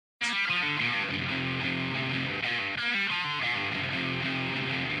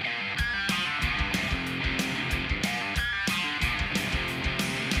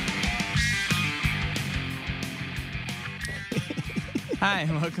Hi,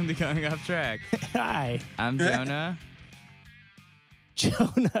 and welcome to Going Off Track. Hi. I'm Jonah.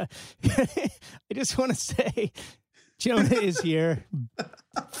 Jonah. I just want to say, Jonah is here,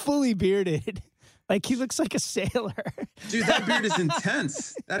 fully bearded. Like, he looks like a sailor. Dude, that beard is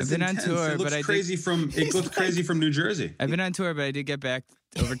intense. That is I've been intense. on tour, it looks but crazy from New Jersey. I've been on tour, but I did get back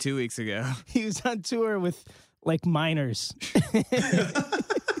over 2 weeks ago. He was on tour with, like, minors. Wait,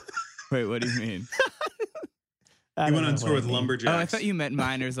 what do you mean? He went on tour with lumberjacks. Oh, I thought you meant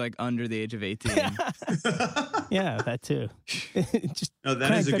minors, like, under the age of 18. Yeah, that too. Just no,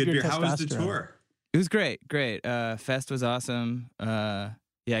 that is a good beer. How was the tour? It was great. Fest was awesome.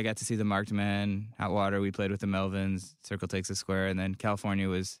 Yeah, I got to see the Marked Men, Hot Water. We played with the Melvins, Circle Takes a Square, and then California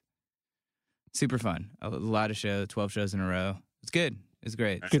was super fun. A lot of shows, 12 shows in a row. It was good. It was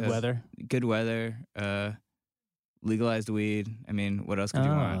great. Good weather. Good weather. Legalized weed. I mean, what else could you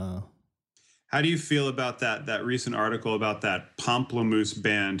want? How do you feel about that recent article about that Pomplamoose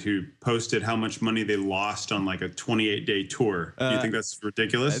band who posted how much money they lost on like a 28-day tour? Do you think that's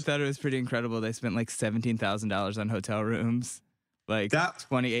ridiculous? I thought it was pretty incredible. They spent like $17,000 on hotel rooms, like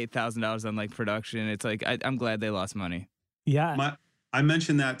 $28,000 on like production. It's like I'm glad they lost money. Yeah. I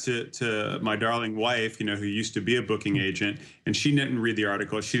mentioned that to my darling wife, who used to be a booking agent, and she didn't read the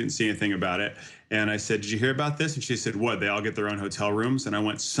article. She didn't see anything about it. And I said, "Did you hear about this?" And she said, "What? They all get their own hotel rooms?" And I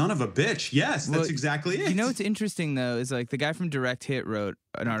went, "Son of a bitch. Yes, that's exactly it." You know what's interesting, though, is like the guy from Direct Hit wrote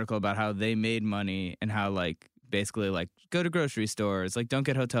an article about how they made money and how like basically like go to grocery stores, like don't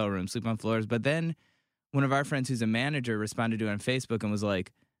get hotel rooms, sleep on floors. But then one of our friends who's a manager responded to it on Facebook and was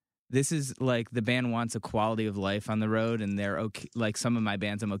like, this is like the band wants a quality of life on the road, and they're okay. Like some of my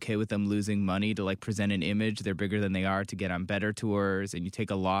bands, I'm okay with them losing money to like present an image. They're bigger than they are to get on better tours, and you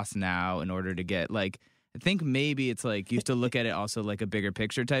take a loss now in order to get like. I think maybe it's like you have to look at it also like a bigger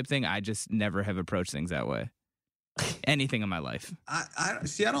picture type thing. I just never have approached things that way. Anything in my life. I've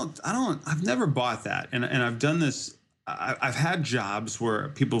never bought that, and I've done this. I've had jobs where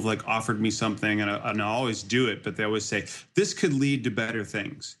people have like offered me something, and I always do it, but they always say this could lead to better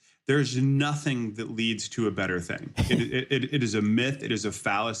things. There's nothing that leads to a better thing. It is a myth. It is a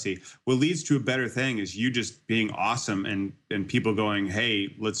fallacy. What leads to a better thing is you just being awesome and people going,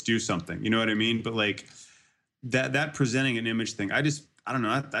 hey, let's do something. You know what I mean? But like that presenting an image thing, I don't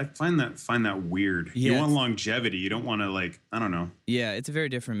know. I find that weird. Yeah, you want longevity. You don't want to like, I don't know. Yeah, it's a very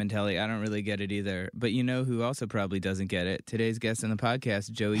different mentality. I don't really get it either. But you know who also probably doesn't get it? Today's guest on the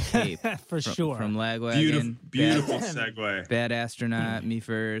podcast, Joey Cape. Sure. From Lagwagon. Beautiful segue. Bad Astronaut, Me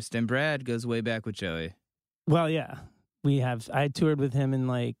First. And Brad goes way back with Joey. Well, yeah. I toured with him in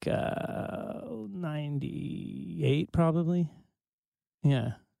like 98 probably.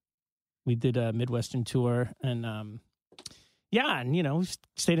 Yeah. We did a Midwestern tour and yeah, and we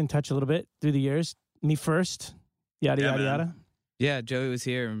stayed in touch a little bit through the years. Me First, yada yada. Yeah, Joey was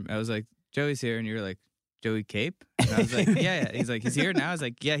here. And I was like, Joey's here, and you were like, Joey Cape? And I was like, yeah. He's like, he's here now. I was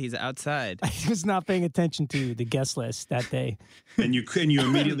like, yeah, he's outside. I was not paying attention to the guest list that day. And you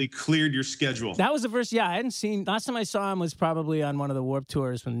immediately cleared your schedule. That was the first. Yeah, I hadn't seen. Last time I saw him was probably on one of the Warped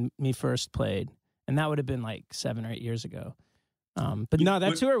tours when Me First played, and that would have been like 7 or 8 years ago. But no,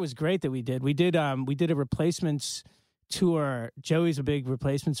 that tour was great that we did. We did a Replacements tour. Joey's a big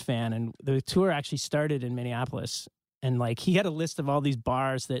Replacements fan, and the tour actually started in Minneapolis. And like he had a list of all these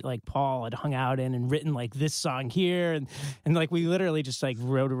bars that like Paul had hung out in and written like this song here, and like we literally just like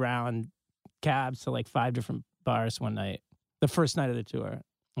rode around cabs to like 5 different bars one night. The first night of the tour,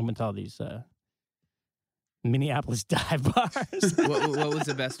 I went to all these Minneapolis dive bars. What was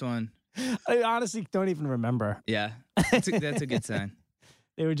the best one? I honestly don't even remember. Yeah, that's a good sign.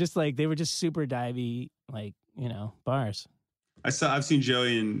 They were just super divey, like, bars. I've seen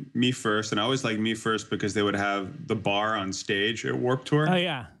Joey and Me First, and I always liked Me First because they would have the bar on stage at Warped Tour. Oh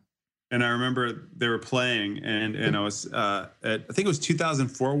yeah. And I remember they were playing, and I was I think it was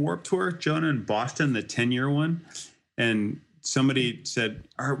 2004 Warped Tour, Jonah, in Boston, the 10-year one, and somebody said,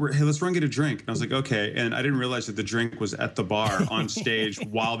 all right, hey, let's run get a drink. And I was like, okay. And I didn't realize that the drink was at the bar on stage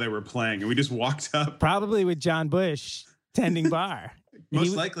while they were playing, and we just walked up. Probably with John Bush tending bar.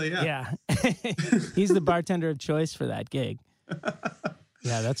 Most likely, yeah. Yeah. He's the bartender of choice for that gig.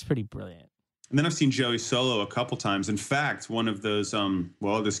 Yeah, that's pretty brilliant. And then I've seen Joey solo a couple times. In fact, one of those,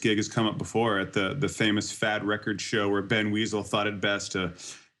 this gig has come up before at the famous Fad Records show where Ben Weasel thought it best to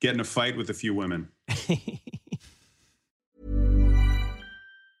get in a fight with a few women.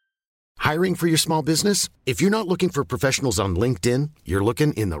 Hiring for your small business? If you're not looking for professionals on LinkedIn, you're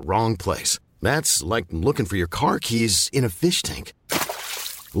looking in the wrong place. That's like looking for your car keys in a fish tank.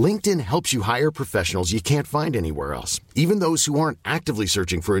 LinkedIn helps you hire professionals you can't find anywhere else, even those who aren't actively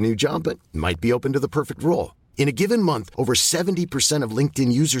searching for a new job but might be open to the perfect role. In a given month, over 70% of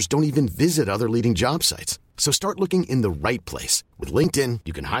LinkedIn users don't even visit other leading job sites. So start looking in the right place. With LinkedIn,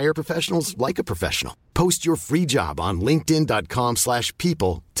 you can hire professionals like a professional. Post your free job on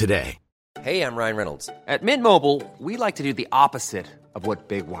linkedin.com/people today. Hey, I'm Ryan Reynolds. At Mint Mobile, we like to do the opposite of what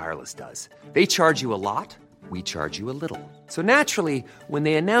Big Wireless does. They charge you a lot, we charge you a little. So naturally, when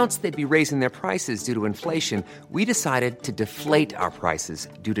they announced they'd be raising their prices due to inflation, we decided to deflate our prices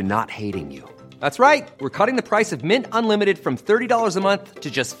due to not hating you. That's right. We're cutting the price of Mint Unlimited from $30 a month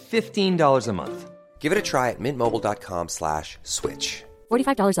to just $15 a month. Give it a try at mintmobile.com/switch.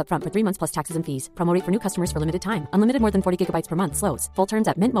 $45 up front for 3 months plus taxes and fees. Promo rate for new customers for limited time. Unlimited more than 40 gigabytes per month. Slows full terms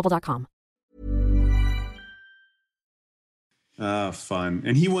at mintmobile.com. Fun.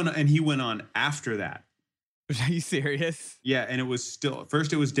 And he went on after that. Are you serious? Yeah, and it was still,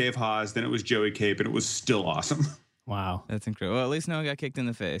 first it was Dave Hawes, then it was Joey Cape, and it was still awesome. Wow. That's incredible. Well, at least no one got kicked in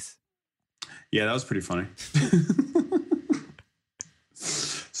the face. Yeah, that was pretty funny.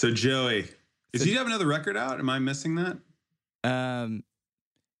 So Joey, does he have another record out? Am I missing that?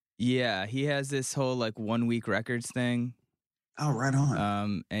 Yeah, he has this whole like 1 week records thing. Oh, right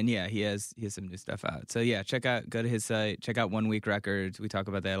on. And yeah, he has some new stuff out. So yeah, go to his site, check out 1 week records. We talk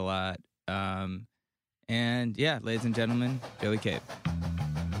about that a lot. And yeah, ladies and gentlemen, Joey Cape.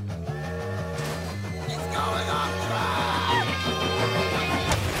 It's going off track.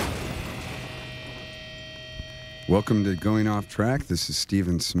 Welcome to Going Off Track. This is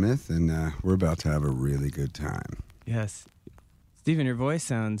Stephen Smith, and we're about to have a really good time. Yes. Stephen, your voice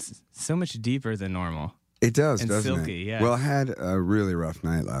sounds so much deeper than normal. It does, and doesn't silky, it? Yeah. Well, I had a really rough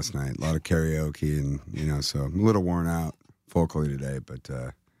night last night. A lot of karaoke, and so I'm a little worn out vocally today, but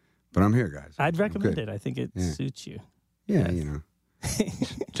I'm here, guys. I'd recommend good. it. I think it suits you. Yeah,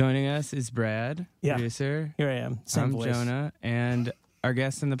 Joining us is Brad, producer. Here I am. Same I'm voice. Jonah, and our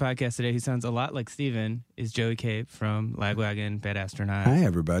guest on the podcast today, who sounds a lot like Stephen, is Joey Cape from Lagwagon, Bad Astronaut. Hi,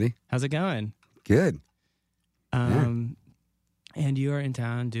 everybody. How's it going? Good. And you are in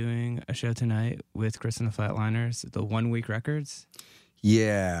town doing a show tonight with Chris and the Flatliners, the 1 week records.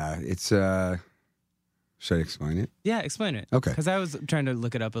 Yeah, it's should I explain it? Yeah, explain it. Okay. Because I was trying to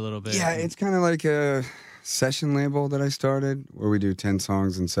look it up a little bit. Yeah, it's kind of like a session label that I started where we do 10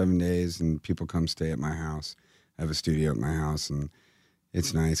 songs in 7 days and people come stay at my house. I have a studio at my house, and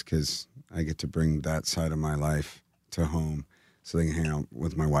it's nice because I get to bring that side of my life to home so they can hang out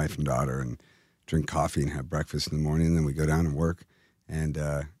with my wife and daughter and drink coffee and have breakfast in the morning, and then we go down and work. And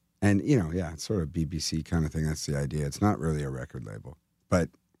it's sort of BBC kind of thing. That's the idea. It's not really a record label, but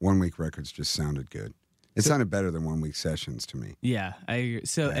 1 week records just sounded good. It sounded better than 1 week sessions to me. Yeah, I agree.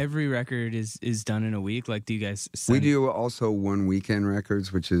 So every record is done in a week? Like, do you guys We do also 1 weekend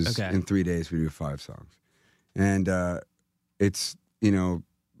records, which is in 3 days we do 5 songs. And it's,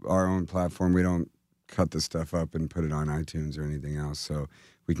 our own platform. We don't cut the stuff up and put it on iTunes or anything else, so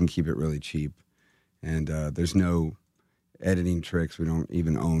we can keep it really cheap. And there's no editing tricks. We don't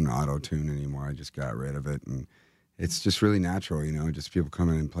even own auto-tune anymore. I just got rid of it. And it's just really natural, just people come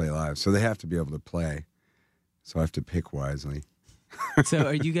in and play live. So they have to be able to play. So I have to pick wisely.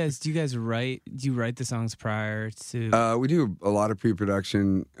 So do you guys write the songs prior to? We do a lot of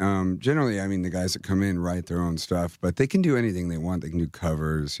pre-production. Generally, the guys that come in write their own stuff, but they can do anything they want. They can do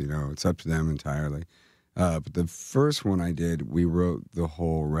covers, it's up to them entirely. But the first one I did, we wrote the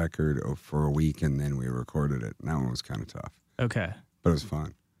whole record for a week and then we recorded it. And that one was kind of tough. Okay. But it was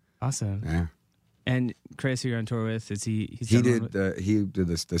fun. Awesome. Yeah. And Chris, who you're on tour with, is he? He did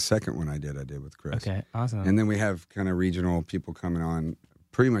this. The second one I did with Chris. Okay, awesome. And then we have kind of regional people coming on.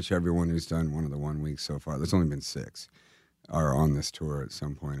 Pretty much everyone who's done one of the 1 week so far. There's only been 6 are on this tour at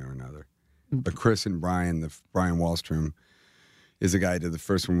some point or another. But Chris and Brian, Brian Wallstrom, is the guy I did the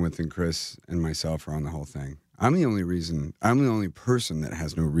first one with, and Chris and myself are on the whole thing. I'm the only person that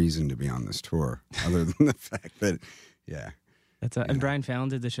has no reason to be on this tour, other than the fact that, And Brian Fallon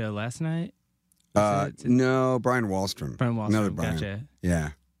did the show last night. No, Brian Wallstrom. Another Brian. Gotcha.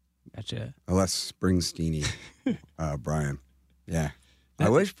 Yeah. Gotcha. A less Springsteen-y Brian. Yeah. I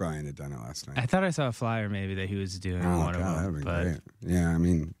wish Brian had done it last night. I thought I saw a flyer maybe that he was doing one of them. That would be great. Yeah,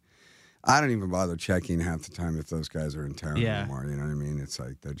 I don't even bother checking half the time if those guys are in town anymore. You know what I mean? It's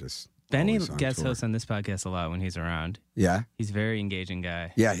like they're just Benny guest hosts on this podcast a lot when he's around. Yeah? He's a very engaging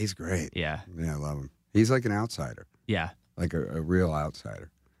guy. Yeah, he's great. Yeah. Yeah, I love him. He's like an outsider. Yeah. Like a real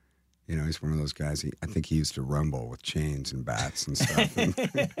outsider. He's one of those guys. I think he used to rumble with chains and bats and stuff.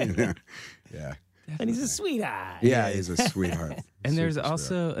 Yeah. And he's a sweetheart. Yeah, he's a sweetheart. And there's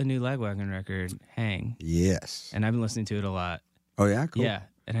also a new Lagwagon record, Hang. Yes. And I've been listening to it a lot. Oh, yeah? Cool. Yeah,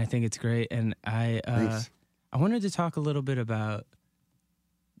 and I think it's great. And I wanted to talk a little bit about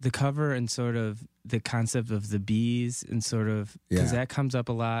the cover and sort of the concept of the bees and sort of because that comes up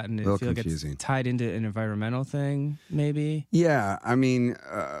a lot and I feel like it's tied into an environmental thing, maybe. Yeah, I mean,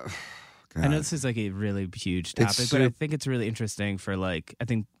 I know this is like a really huge topic, but I think it's really interesting for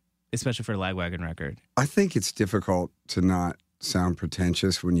especially for a Lagwagon record. I think it's difficult to not sound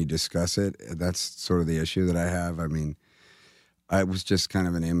pretentious when you discuss it. That's sort of the issue that I have. I mean, it was just kind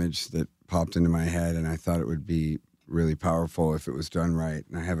of an image that popped into my head, and I thought it would be really powerful if it was done right.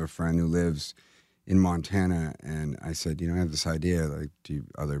 And I have a friend who lives in Montana, and I said, I have this idea, like,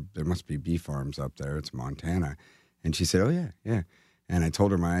 there must be bee farms up there. It's Montana. And she said, oh, yeah. And I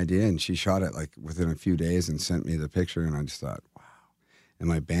told her my idea, and she shot it like within a few days and sent me the picture, and I just thought, wow. And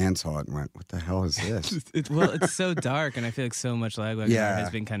my band saw it and went, what the hell is this? It's so dark, and I feel like so much Lagwagon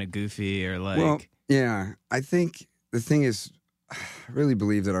has been kind of goofy or like... Well, yeah, I think the thing is, I really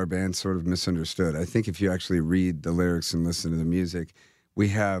believe that our band's sort of misunderstood. I think if you actually read the lyrics and listen to the music, we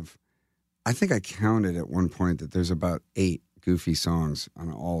have... I think I counted at one point that there's about 8 goofy songs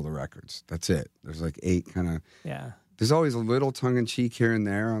on all the records. That's it. There's like 8 kind of... Yeah. There's always a little tongue-in-cheek here and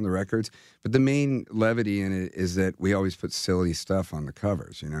there on the records, but the main levity in it is that we always put silly stuff on the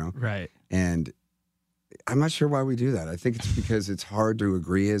covers, Right. And I'm not sure why we do that. I think it's because it's hard to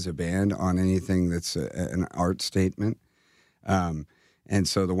agree as a band on anything that's an art statement. And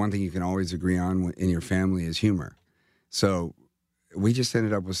so the one thing you can always agree on in your family is humor. So we just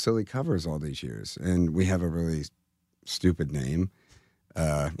ended up with silly covers all these years, and we have a really stupid name.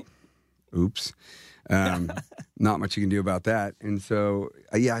 Oops. Not much you can do about that. And so,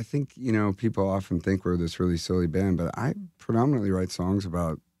 I think, people often think we're this really silly band, but I predominantly write songs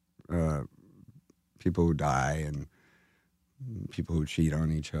about people who die and people who cheat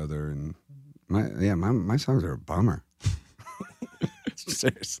on each other. And my songs are a bummer.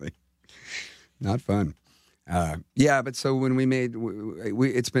 Seriously. Not fun. But so when we made,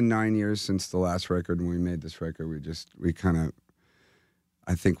 it's been 9 years since the last record, and we made this record,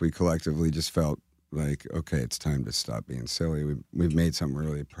 I think we collectively just felt like, okay, it's time to stop being silly. We've made something we're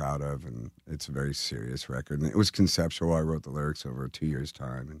really proud of, and it's a very serious record. And it was conceptual. I wrote the lyrics over 2 years'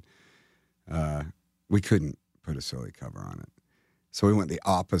 time, and we couldn't put a silly cover on it. So we went the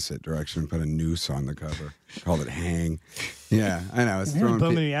opposite direction and put a noose on the cover, called it Hang. Yeah, I know. It's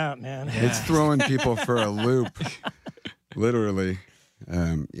throwing me out, man. Yeah. It's throwing people for a loop, literally.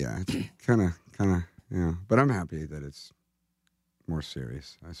 It's kind of, but I'm happy that it's more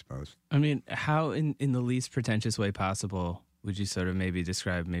serious, I suppose. I mean, how in the least pretentious way possible would you sort of maybe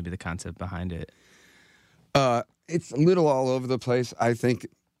describe the concept behind it? It's a little all over the place. I think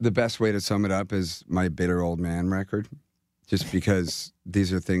the best way to sum it up is my Bitter Old Man record, just because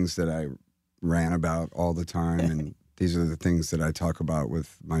these are things that I ran about all the time, and these are the things that I talk about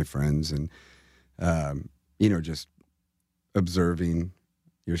with my friends, and just observing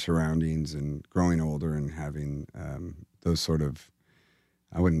your surroundings and growing older and having those sort of,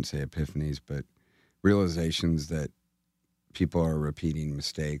 I wouldn't say epiphanies, but realizations that people are repeating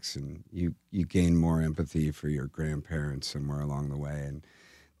mistakes, and you gain more empathy for your grandparents somewhere along the way, and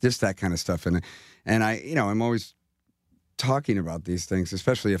just that kind of stuff. And I'm always talking about these things,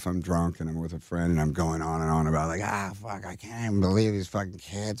 especially if I'm drunk and I'm with a friend and I'm going on and on about fuck, I can't even believe these fucking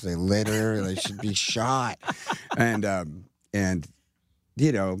kids. They litter. They should be shot. And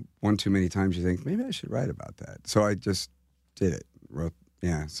one too many times you think, maybe I should write about that. So I just did it.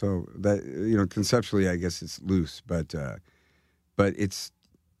 So that, conceptually, I guess it's loose, but it's,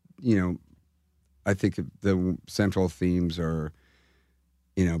 I think the central themes are,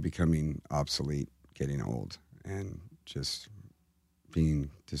 becoming obsolete, getting old, and just being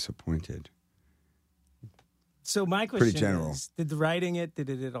disappointed. So my question Pretty general. is, did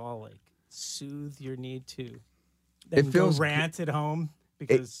it at all like soothe your need to It feels rant at home?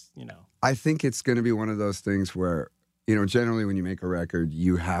 Because, I think it's going to be one of those things where, generally when you make a record,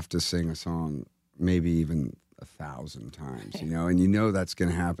 you have to sing a song maybe even 1,000 times, and that's going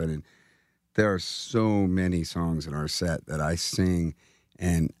to happen. And there are so many songs in our set that I sing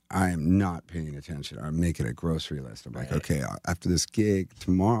and I am not paying attention. I'm making a grocery list. I'm like, okay, after this gig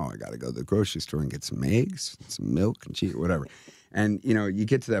tomorrow, I got to go to the grocery store and get some eggs, some milk, and cheese, whatever. And, you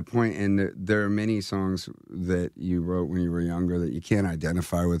get to that point, and there are many songs that you wrote when you were younger that you can't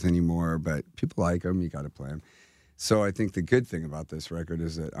identify with anymore, but people like them. You got to play them. So I think the good thing about this record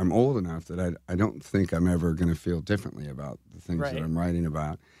is that I'm old enough that I don't think I'm ever going to feel differently about the things that I'm writing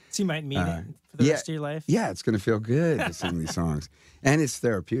about. So you might mean it for the rest of your life? Yeah, it's going to feel good to sing these songs. And it's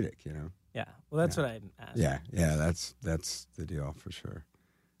therapeutic, Yeah, well, that's what I'm asking. Yeah, that's the deal for sure.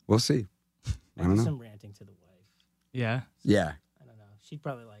 We'll see. I don't know. Some ranting to the wife. Yeah? Yeah. I don't know. She'd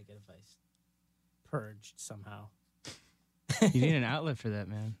probably like it if I purged somehow. You need an outlet for that,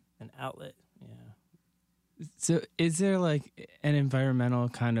 man. An outlet, yeah. So is there like an environmental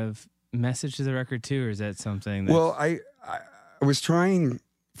kind of message to the record too, or is that something that's... Well, I was trying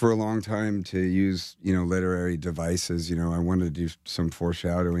for a long time to use, literary devices. I wanted to do some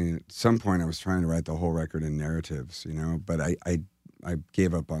foreshadowing. At some point I was trying to write the whole record in narratives, but I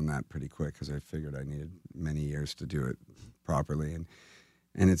gave up on that pretty quick because I figured I needed many years to do it properly.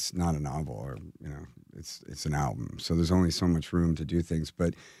 And it's not a novel, or it's an album, so there's only so much room to do things.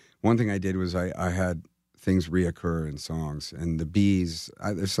 But one thing I did was I had things reoccur in songs, and the bees.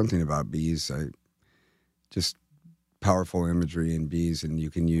 There's something about bees. Just powerful imagery in bees, and you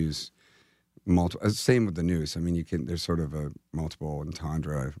can use multiple. Same with the noose. I mean, there's sort of a multiple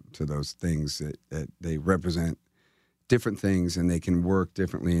entendre to those things that they represent different things, and they can work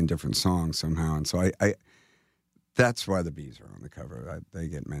differently in different songs somehow. And so I that's why the bees are on the cover. They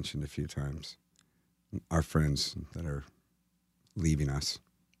get mentioned a few times. Our friends that are leaving us,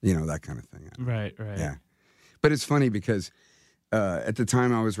 that kind of thing. Right. Yeah. But it's funny because at the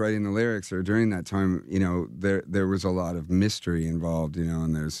time I was writing the lyrics, or during that time, there was a lot of mystery involved,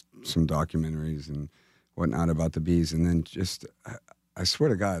 and there's some documentaries and whatnot about the bees. And then I swear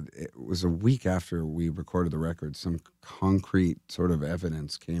to God, it was a week after we recorded the record, some concrete sort of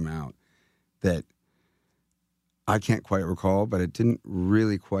evidence came out that I can't quite recall, but it didn't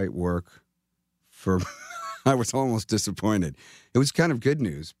really quite work for... I was almost disappointed. It was kind of good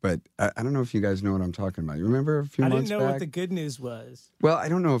news, but I don't know if you guys know what I'm talking about. You remember a few months back? I didn't know what the good news was. Well, I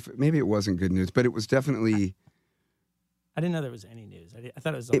don't know if... Maybe it wasn't good news, but it was definitely... I didn't know there was any news. I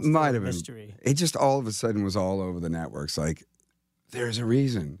thought it was it might have mystery. Been. It just all of a sudden was all over the networks. Like, there's a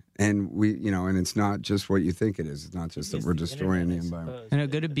reason. And and it's not just what you think it is. It's not just that we're destroying the environment. I know,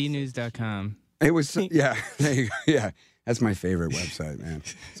 go to bnews.com. It was, yeah, there you go. Yeah. That's my favorite website, man.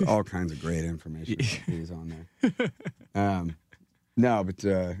 It's all kinds of great information about bees on there. No, but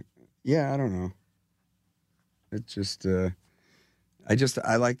yeah, I don't know. It just,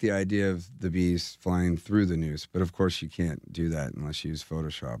 I like the idea of the bees flying through the noose, but of course you can't do that unless you use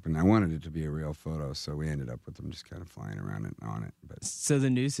Photoshop. And I wanted it to be a real photo, so we ended up with them just kind of flying around it on it. But so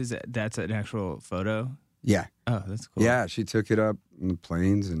the noose that's an actual photo? Yeah. Oh, that's cool. Yeah, she took it up in the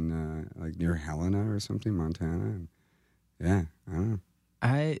plains and like near Helena or something, Montana. And yeah, I don't know.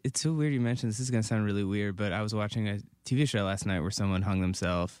 It's so weird you mentioned this. This is going to sound really weird, but I was watching a TV show last night where someone hung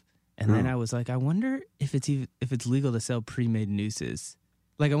themselves, and then I was like, I wonder if it's legal to sell pre-made nooses.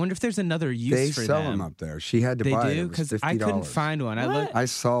 Like, I wonder if there's another use for them. They sell them up there. She had to buy it. They do? Because I couldn't find one. I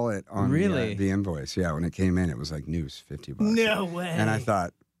saw it on really? The invoice. Yeah, when it came in, it was like noose, $50. No way. And I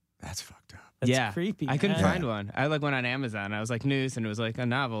thought, that's fucked up. That's creepy. I couldn't find one. I went on Amazon. I was like, noose, and it was like a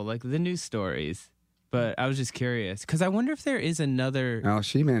novel, like the news stories. But I was just curious because I wonder if there is another. Well,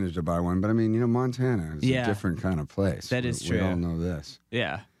 she managed to buy one, but I mean, Montana is a different kind of place. That is true. We all know this.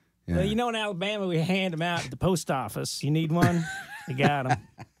 Yeah. Well, in Alabama, we hand them out at the post office. You need one? You got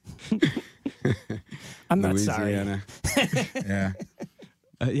them. I'm not Louisiana. sorry. Yeah.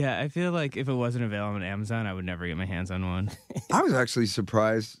 Yeah, I feel like if it wasn't available on Amazon, I would never get my hands on one. I was actually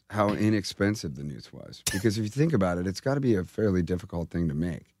surprised how inexpensive the noose was. Because if you think about it, it's got to be a fairly difficult thing to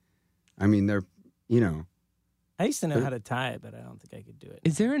make. I mean, they're, I used to know how to tie it, but I don't think I could do it.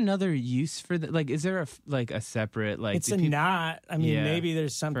 Is there another use for that? Like, is there a separate, like... It's a knot. I mean, maybe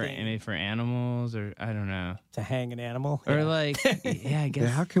there's something... For animals, or I don't know. To hang an animal? Or like, I guess... Yeah,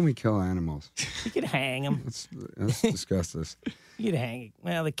 how can we kill animals? You could hang them. Let's discuss this. You could hang...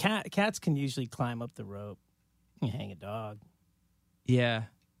 Well, the cats can usually climb up the rope. You can hang a dog. Yeah.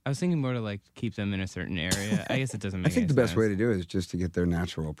 I was thinking more to, like, keep them in a certain area. I guess it doesn't make I think the sense. best way to do it is just to get their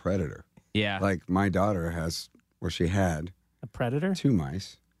natural predator. Yeah. Like, my daughter has... Where she had a predator, 2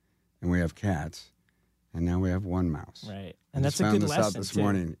 mice, and we have cats, and now we have 1 mouse. Right, and that's a good lesson. I found this out this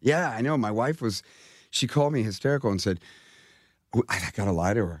morning. Yeah, I know. My wife she called me hysterical and said, "I gotta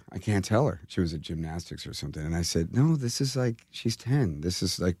lie to her. I can't tell her." She was at gymnastics or something, and I said, "No, this is like she's 10. This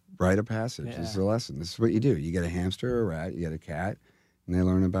is like rite of passage. Yeah. This is a lesson. This is what you do. You get a hamster or a rat. You get a cat, and they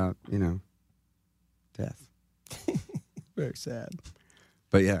learn about death." Very sad,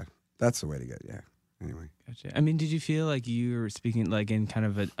 but yeah, that's the way to go. Yeah. Anyway. Gotcha. I mean, did you feel like you were speaking like in kind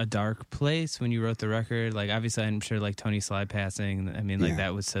of a dark place when you wrote the record? Like, obviously, I'm sure like Tony Sly passing. I mean, like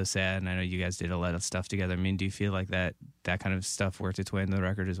that was so sad, and I know you guys did a lot of stuff together. I mean, do you feel like that kind of stuff worked its way into the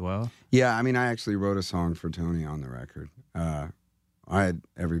record as well? Yeah, I mean, I actually wrote a song for Tony on the record. I had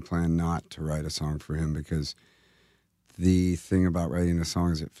every plan not to write a song for him because the thing about writing a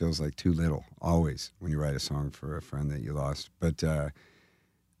song is it feels like too little always when you write a song for a friend that you lost. But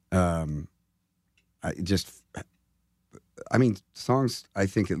songs, I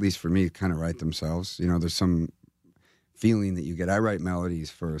think, at least for me, kind of write themselves. There's some feeling that you get. I write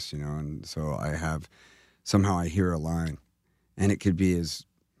melodies first, and so somehow I hear a line, and it could be as,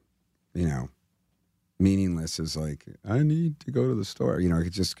 meaningless as like, I need to go to the store. It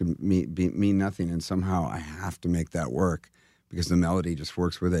just could mean nothing, and somehow I have to make that work because the melody just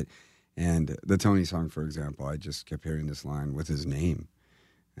works with it. And the Tony song, for example, I just kept hearing this line with his name.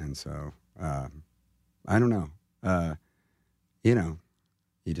 And so, I don't know.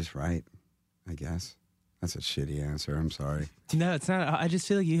 You just write, I guess. That's a shitty answer. I'm sorry. No, it's not. I just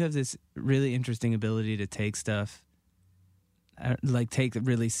feel like you have this really interesting ability to take stuff, like take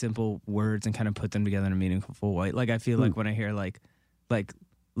really simple words and kind of put them together in a meaningful way. Like I feel like when I hear like,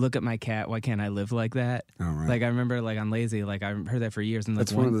 look at my cat, why can't I live like that? Oh, right. Like I remember like on Lazy, like I heard that for years. And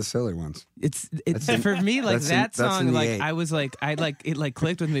that's one of the silly ones. It's for me like that song. Like eight. I was like it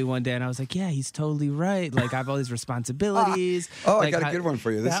clicked with me one day, and I was like, yeah, he's totally right. Like I have all these responsibilities. I got a good one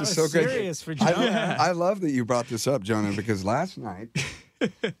for you. This is so good. Serious for Jonah. I love that you brought this up, Jonah, because last night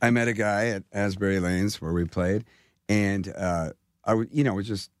I met a guy at Asbury Lanes where we played, and it's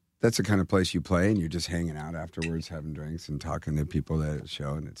just. That's the kind of place you play, and you're just hanging out afterwards, having drinks and talking to people at the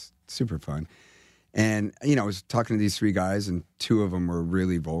show, and it's super fun. And, I was talking to these three guys, and two of them were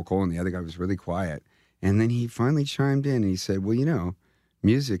really vocal, and the other guy was really quiet. And then he finally chimed in, and he said, well,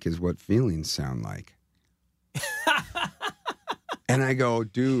 music is what feelings sound like. And I go,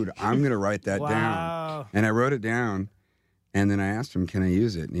 dude, I'm going to write that down. And I wrote it down, and then I asked him, can I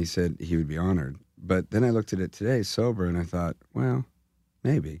use it? And he said he would be honored. But then I looked at it today, sober, and I thought, well,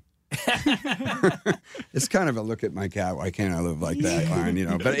 maybe. It's kind of a look at my cat. Why can't I live like that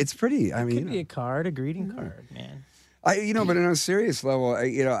line? But it's pretty. I mean, it could be a card, a greeting card, man. But on a serious level,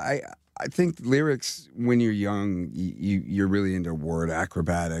 I think lyrics when you're young, you're really into word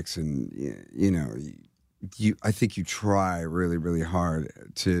acrobatics, and I think you try really, really hard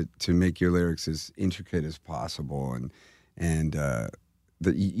to make your lyrics as intricate as possible, and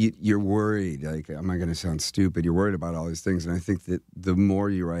you're worried, like, am I going to sound stupid? You're worried about all these things. And I think that the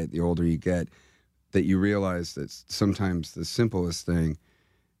more you write, the older you get, that you realize that sometimes the simplest thing,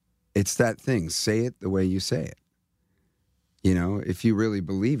 it's that thing. Say it the way you say it. If you really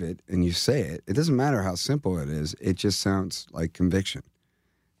believe it and you say it, it doesn't matter how simple it is. It just sounds like conviction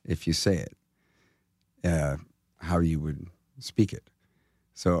if you say it, how you would speak it.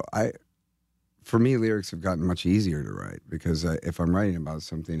 So for me, lyrics have gotten much easier to write because if I'm writing about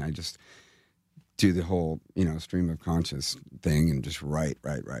something, I just do the whole, stream of conscious thing and just write.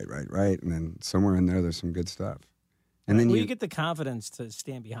 And then somewhere in there's some good stuff. And then you get the confidence to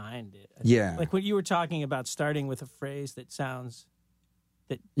stand behind it. Yeah. Like what you were talking about, starting with a phrase that sounds...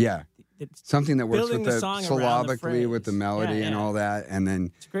 something that works with the syllabically with the melody and all that. And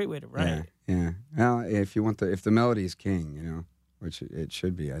then... It's a great way to write. Yeah. Well, if the melody is king, which it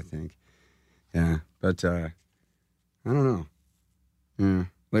should be, I think. Yeah, but I don't know. Yeah,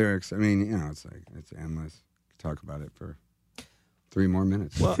 lyrics. I mean, it's endless. Talk about it for 3 more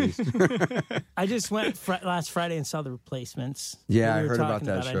minutes. Well, I just went last Friday and saw The Replacements. Yeah, I heard about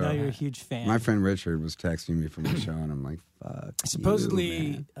that show. I know you're a huge fan. My friend Richard was texting me from the show, and I'm like, fuck.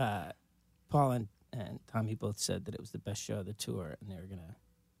 Supposedly, Paul and Tommy both said that it was the best show of the tour, and they were gonna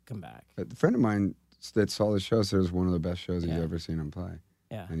come back. But a friend of mine that saw the show said it was one of the best shows he's ever seen him play.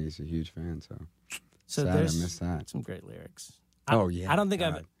 Yeah, and he's a huge fan. So sad there's I missed that. Some great lyrics. I don't think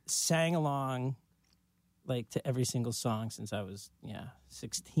I've sang along like to every single song since I was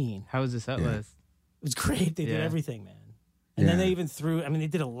 16. How was the set list? It was great. They did everything, man. And then they even threw. I mean, they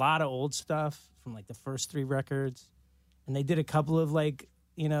did a lot of old stuff from like the first 3 records, and they did a couple of like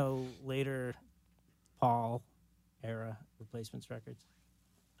later Paul era Replacements records.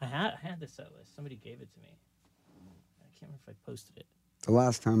 I had the set list. Somebody gave it to me. I can't remember if I posted it. The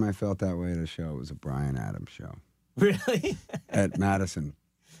last time I felt that way at a show was a Bryan Adams show. Really? At Madison.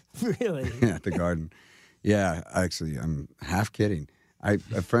 Really? Yeah, at the Garden. Yeah, actually, I'm half kidding. A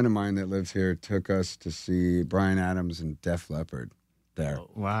friend of mine that lives here took us to see Bryan Adams and Def Leppard there. Oh,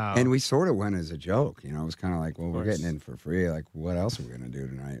 wow. And we sort of went as a joke. It was kind of like, well, we're getting in for free. Like, what else are we going to do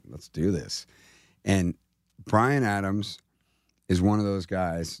tonight? Let's do this. And Bryan Adams is one of those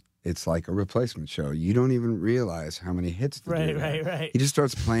guys. It's like a replacement show. You don't even realize how many hits to do. Right. He just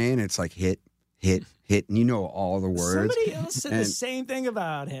starts playing. It's like hit, and you know all the words. Somebody else said the same thing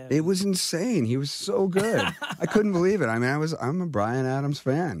about him. It was insane. He was so good. I couldn't believe it. I mean, I'm a Bryan Adams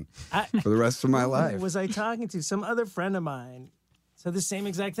fan for the rest of my life. Was I talking to some other friend of mine? Said the same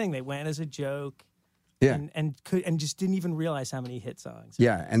exact thing. They went as a joke. Yeah. And just didn't even realize how many hit songs.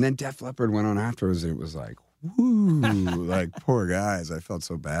 Yeah. And then Def Leppard went on afterwards, and it was like, woo, like poor guys. I felt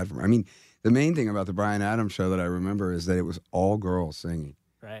so bad for them. I mean, the main thing about the Bryan Adams show that I remember is that it was all girls singing.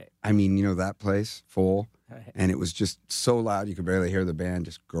 Right. I mean, that place full, Right. And it was just so loud you could barely hear the band,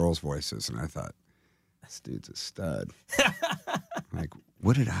 just girls' voices. And I thought, this dude's a stud. Like,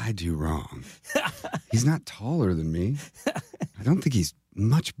 what did I do wrong? He's not taller than me. I don't think he's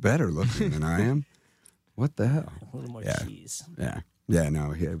much better looking than I am. What the hell? A little more cheese. Yeah. Yeah,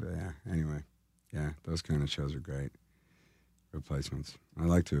 no, yeah. Anyway, yeah, those kind of shows are great. Replacements. I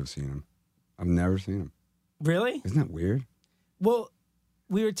like to have seen them. I've never seen them. Really? Isn't that weird? Well,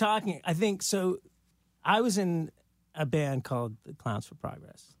 we were talking, I think, so I was in a band called the Clowns for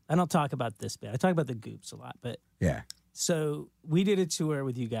Progress. I don't talk about this band. I talk about the Goops a lot, but Yeah. so we did a tour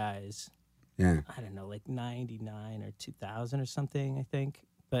with you guys. Yeah. I don't know, like 99 or 2000 or something, I think.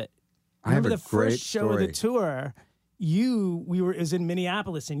 But I have remember a the great first show of the story. tour, it was in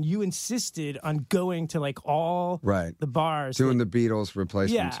Minneapolis, and you insisted on going to like all Right. the bars. Doing that- the Beatles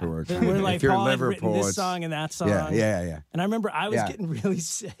replacement yeah, tour. that were like if you're Paul in had written Liverpool, this it's- song and that song. Yeah. And I remember I was Yeah. getting really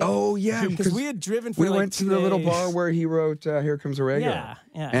sick. Oh, yeah. because we had driven for we like went to 2 the little days. bar where he wrote "Here Comes a Regular." Yeah.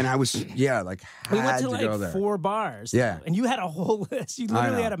 And I was, like, We had went to go like there. 4 bars. Yeah. though, and you had a whole list. You I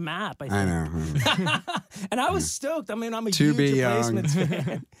literally know. had a map. I think. I know. And I was stoked. I mean, I'm a To huge be young. Replacements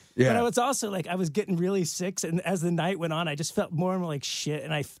fan. Yeah. But I was also like, I was getting really sick, and as the night went on, I just felt more and more like shit,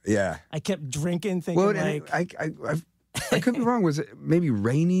 and Yeah. I kept drinking, thinking Well, like, I could be wrong. Was it maybe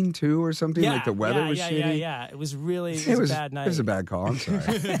raining too or something? Like the weather was shitty? Yeah. It was really It was a bad night. It was a bad call. I'm sorry.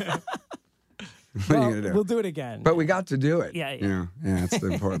 What are you Well, gonna do? we'll do it again. But we got to do it. Yeah. You know, that's the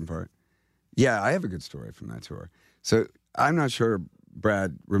important part. Yeah, I have a good story from that tour. So I'm not sure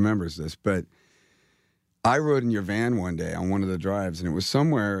Brad remembers this, but I rode in your van one day on one of the drives, and it was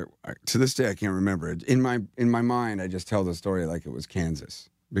somewhere. To this day, I can't remember it. In my mind, I just tell the story like it was Kansas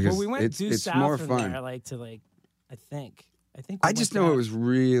because well, we went due it's south more from fun. there, I think. I just know it was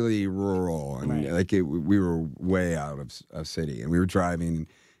really rural, and Right. like we were way out of city, and we were driving.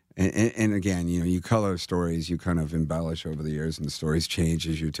 And again, you color stories, you kind of embellish over the years, and the stories change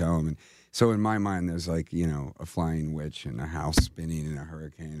as you tell them. And so in my mind, there's like a flying witch and a house spinning and a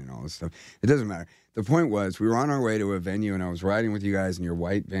hurricane and all this stuff. It doesn't matter. The point was, we were on our way to a venue, and I was riding with you guys in your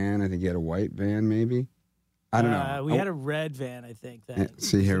white van. I think you had a white van, maybe. I don't know. We had a red van, I think. That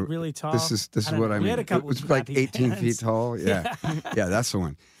See here, really tall. This is I don't what know. I We mean. had a couple It was like crappy 18 vans. feet tall. Yeah, yeah, that's the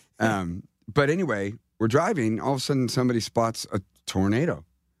one. But anyway, we're driving. All of a sudden, somebody spots a tornado.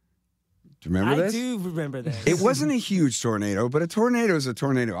 Do you remember this? I do remember this. It wasn't a huge tornado, but a tornado is a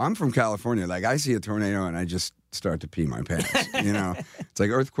tornado. I'm from California. Like, I see a tornado and I just start to pee my pants. It's like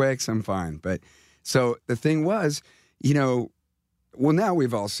earthquakes. I'm fine. But so the thing was, well, now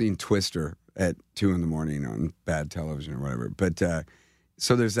we've all seen Twister at 2 a.m. on bad television or whatever. But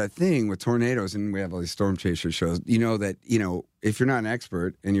so there's that thing with tornadoes, and we have all these storm chaser shows. That if you're not an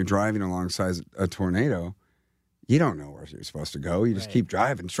expert and you're driving alongside a tornado, you don't know where you're supposed to go. You just keep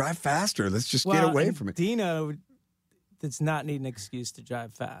driving. Drive faster. Let's just get away and from it. Dino does not need an excuse to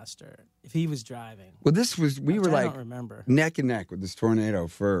drive faster if he was driving. Well, we were I like don't remember. neck and neck with this tornado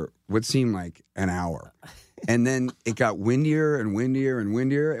for what seemed like an hour. And then it got windier and windier and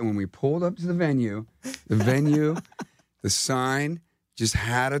windier. And when we pulled up to the venue, the sign just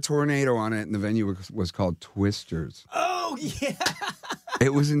had a tornado on it, and the venue was called Twisters. Oh, yeah.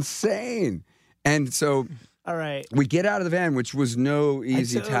 It was insane. And so All right. we get out of the van, which was no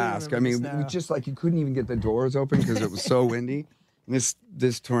easy totally task. I remember mean, this we now. just you couldn't even get the doors open because it was so windy. And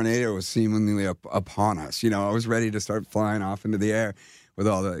this tornado was seemingly upon us. I was ready to start flying off into the air with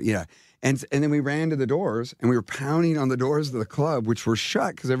all the And then we ran to the doors, and we were pounding on the doors of the club, which were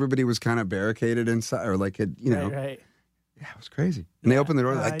shut because everybody was kind of barricaded inside, or Right. Yeah, it was crazy. And they opened the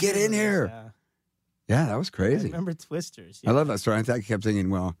door, I like, get do in here. remember this, Yeah, that was I crazy. remember Twisters. I love that story. I kept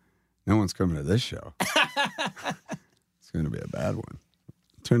thinking, well, no one's coming to this show. It's going to be a bad one.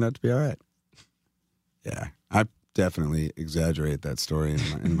 It turned out to be all right. Yeah, I definitely exaggerate that story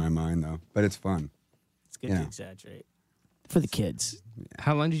in my mind, though. But it's fun. It's good to exaggerate. For the kids.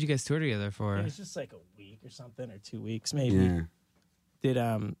 How long did you guys tour together for? It was just like a week or something, or 2 weeks maybe. Yeah,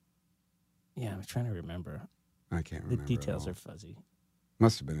 I'm trying to remember. I can't The remember. details at all. are fuzzy.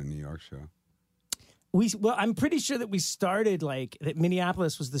 Must have been a New York show. I'm pretty sure that we started that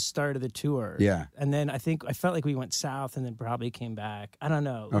Minneapolis was the start of the tour. Yeah. And then I felt like we went south and then probably came back. I don't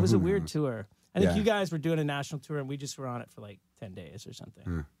know. It was a who weird knows? tour. I think Yeah. you guys were doing a national tour and we just were on it for 10 days or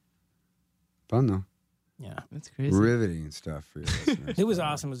something. Fun, though. Yeah. That's crazy. Riveting stuff for your listeners. It was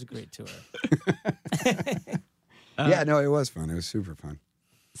awesome. It was a great tour. Yeah, no, it was fun. It was super fun.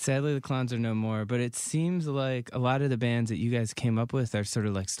 Sadly, the Clowns are no more, but it seems like a lot of the bands that you guys came up with are sort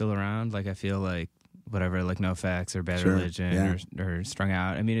of still around. I feel like whatever, NoFX or Bad Sure, Religion yeah. or Strung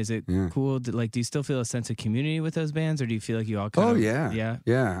Out. I mean, is it Yeah. cool? Do you still feel a sense of community with those bands, or do you feel like you all kind Oh, of... yeah. Yeah?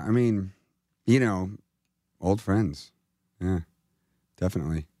 Yeah. I mean, old friends. Yeah,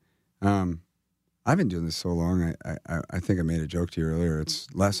 definitely. I've been doing this so long. I think I made a joke to you earlier. It's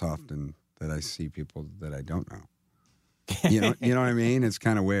less often that I see people that I don't know. You know what I mean? It's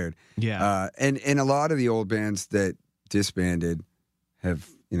kind of weird. Yeah. And a lot of the old bands that disbanded have,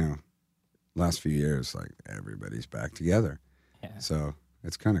 last few years, like everybody's back together. Yeah. So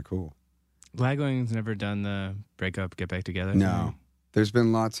it's kind of cool. Lagwing's never done the break up, get back together. No. There's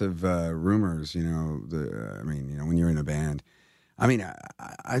been lots of rumors, when you're in a band. I mean,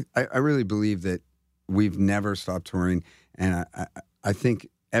 I really believe that we've never stopped touring. And I think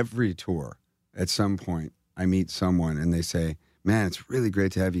every tour, at some point, I meet someone and they say, man, it's really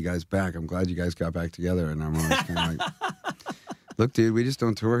great to have you guys back. I'm glad you guys got back together. And I'm always kind of like, look, dude, we just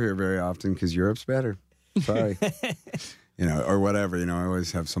don't tour here very often because Europe's better. Sorry. Or whatever. I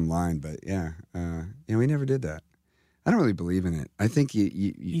always have some line. But, yeah, we never did that. I don't really believe in it. I think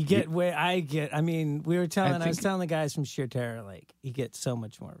you get where I get. I mean, I was telling the guys from Sheer Terror, like, you get so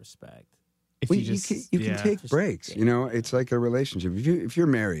much more respect. If you can take breaks. It's like a relationship. If you're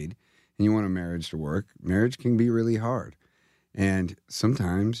married and you want a marriage to work, marriage can be really hard. And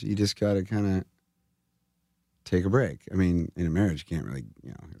sometimes you just got to kind of take a break. I mean, in a marriage, you can't really,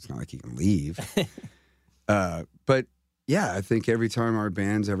 it's not like you can leave. But, yeah, I think every time our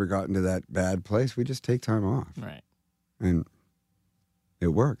band's ever gotten to that bad place, we just take time off. Right. And it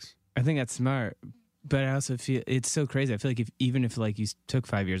works. I think that's smart. But I also feel it's so crazy. I feel like even if you took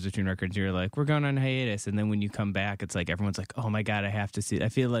 5 years between records, you're like, we're going on hiatus. And then when you come back, it's like everyone's like, oh my God, I have to see it. I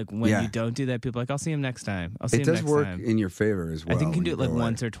feel like when you don't do that, people are like, I'll see him next time. I'll see him next time. It does work in your favor as well. I think you can do it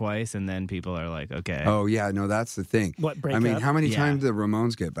once or twice, and then people are like, okay. Oh, yeah. No, that's the thing. Break up? How many times did the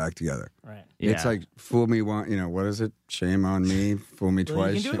Ramones get back together? Right. It's like, fool me once, what is it? Shame on me, fool me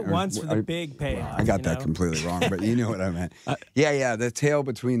twice. You can do it once for the big payoff. I got that completely wrong, but you know what I meant. Yeah, the tail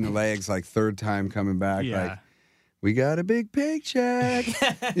between the legs, like third time coming back, like, we got a big paycheck.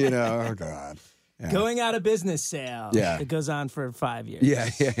 Oh, God. Yeah. Going out of business sale. Yeah. It goes on for 5 years.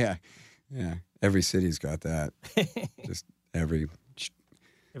 Yeah. Every city's got that. Just everything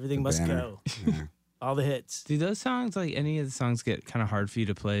must go. Yeah. All the hits. Do those songs, any of the songs get kind of hard for you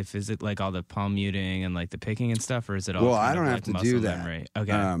to play? Is it like all the palm muting and the picking and stuff, or is it all? Well, I don't have to do that. Memory?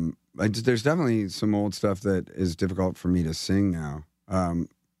 Okay. There's definitely some old stuff that is difficult for me to sing now.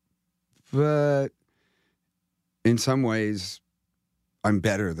 But in some ways, I'm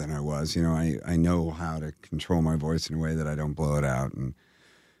better than I was. I know how to control my voice in a way that I don't blow it out. And,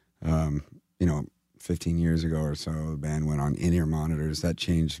 15 years ago or so, the band went on in-ear monitors. That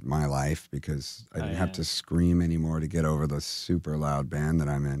changed my life because I didn't have to scream anymore to get over the super loud band that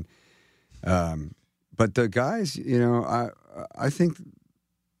I'm in. But the guys, I think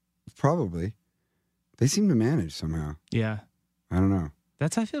probably they seem to manage somehow. Yeah. I don't know.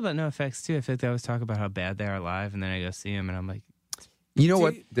 That's how I feel about NoFX too. I feel like they always talk about how bad they are live, and then I go see them, and I'm like, you know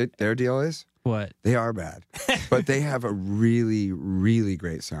what their deal is? What? They are bad, but they have a really, really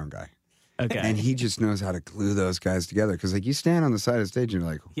great sound guy. Okay. And he just knows how to glue those guys together. Because you stand on the side of the stage and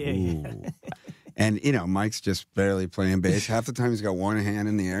you're like, ooh. Yeah. And, Mike's just barely playing bass. Half the time he's got one hand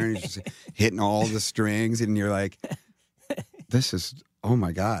in the air and he's just hitting all the strings. And you're like, this is, oh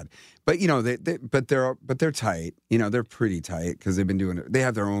my God. But, they're tight. They're pretty tight because they've been doing it. They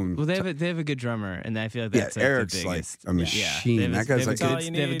have their own. Well, they have a good drummer. And I feel like that's Eric's the biggest. A machine. Yeah. That guy's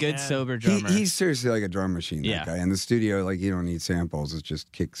they have a good sober drummer. He's seriously like a drum machine, that guy. In the studio, you don't need samples. It's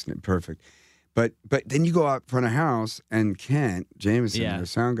just kicks perfect. But then you go out front of house, and Kent Jameson, their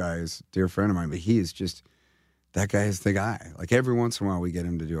sound guy, is a dear friend of mine, but he is just, that guy is the guy. Every once in a while we get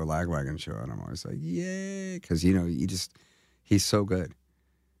him to do a Lagwagon show, and I'm always like, yay, because, he's so good.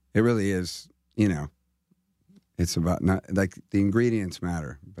 It really is, it's about, not, the ingredients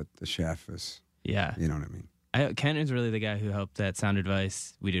matter, but the chef is, you know what I mean? Kent is really the guy who helped that Sound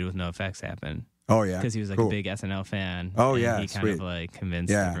Advice we did with NoFX happen. Oh, yeah. Because he was a big SNL fan. Oh, yeah. He kind of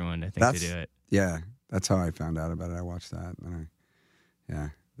convinced everyone, I think, to do it. Yeah. That's how I found out about it. I watched that. And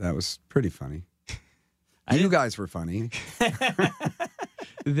that was pretty funny. You guys were funny.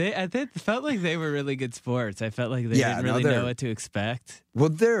 I felt like they were really good sports. I felt like they didn't really know what to expect. Well,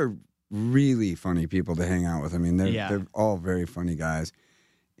 they're really funny people to hang out with. I mean, they're all very funny guys.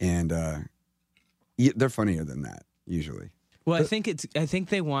 And they're funnier than that, usually. Well, I think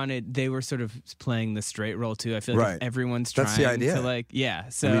they were sort of playing the straight role too. I feel like everyone's trying the idea.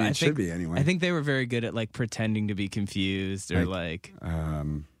 to So it should be anyway. I think they were very good at pretending to be confused or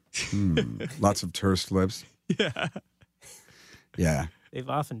lots of terse lips. Yeah. Yeah. They've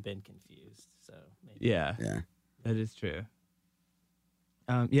often been confused. So maybe. Yeah. That is true.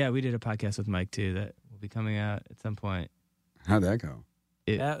 We did a podcast with Mike too that will be coming out at some point. How'd that go?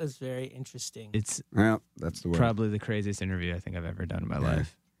 That was very interesting. It's Well, that's the word. probably the craziest interview I think I've ever done in my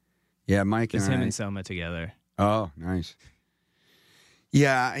life. Yeah, Mike It's and him I. and Soma together. Oh, nice.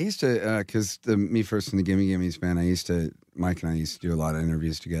 Yeah, I used to, because the Me First and the Gimme Gimmes band, Mike and I used to do a lot of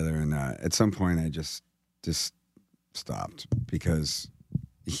interviews together. And at some point, I just stopped because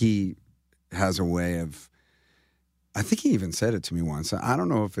he has a way of, I think he even said it to me once. I don't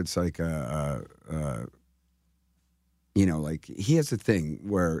know if it's like like he has a thing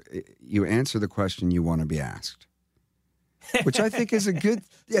where you answer the question you want to be asked, which I think is a good.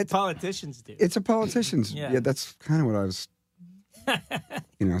 Politicians do. It's a politician's. Yeah. Yeah, that's kind of what I was,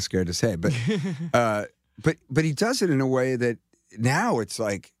 scared to say. But he does it in a way that now it's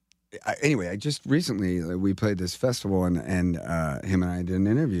like. Anyway, I just recently we played this festival and him and I did an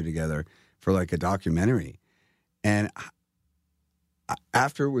interview together for like a documentary, and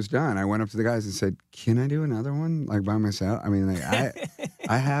after it was done, I went up to the guys and said, "Can I do another one like by myself? I mean, like,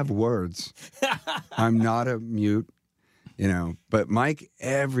 I have words. I'm not a mute, But Mike,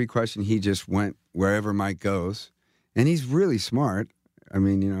 every question he just went wherever Mike goes, and he's really smart. I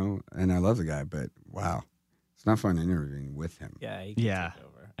mean, and I love the guy, but wow, it's not fun interviewing with him. Yeah, he can take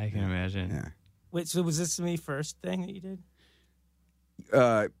over. I can imagine. Yeah. Wait, so was this the Me First thing that you did?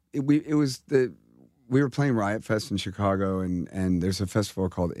 We were playing Riot Fest in Chicago, and there's a festival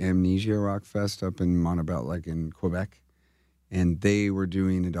called Amnesia Rock Fest up in Montebello, like in Quebec, and they were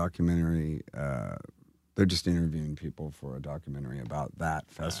doing a documentary. They're just interviewing people for a documentary about that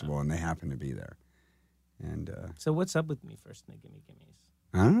festival, and they happened to be there. And So what's up with Me First and the Gimme Gimmes?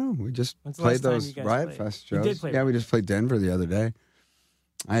 I don't know. We just When's the played last time those you guys Riot played? Fest You shows. did play Yeah, we Riot just played Denver the other day.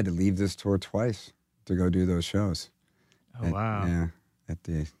 I had to leave this tour twice to go do those shows. Oh, wow. Yeah, at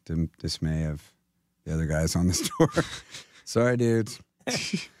the dismay of the other guys on this tour. Sorry, dudes.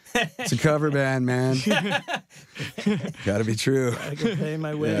 It's a cover band, man. Gotta be true. I can pay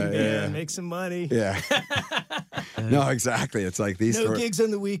my wedding band and make some money. Yeah. No, exactly. It's like these No tours. gigs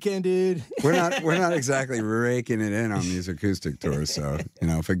on the weekend, dude. We're not exactly raking it in on these acoustic tours. So,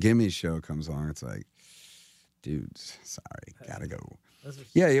 if a Gimme show comes along, it's like, dudes, sorry, gotta go.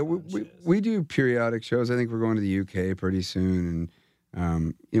 Yeah, we do periodic shows. I think we're going to the UK pretty soon,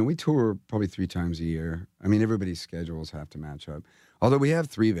 and we tour probably 3 times a year. I mean, everybody's schedules have to match up. Although we have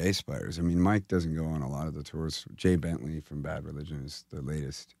 3 bass players. I mean, Mike doesn't go on a lot of the tours. Jay Bentley from Bad Religion is the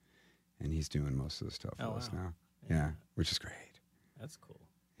latest, and he's doing most of the stuff for us now. Yeah, which is great. That's cool.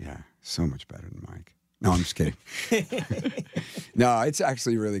 Yeah, so much better than Mike. No, I'm just kidding. No, it's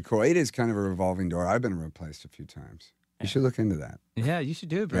actually really cool. It is kind of a revolving door. I've been replaced a few times. You should look into that. Yeah, you should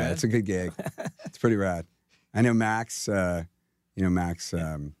do it, Brad. Yeah, it's a good gig. It's pretty rad. I know Max. Max. Max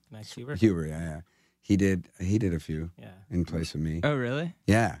Huber. Huber. Yeah. He did a few. Yeah. In place of me. Oh, really?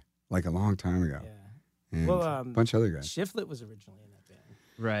 Yeah, like a long time ago. Yeah. And a bunch of other guys. Shiflet was originally in that band.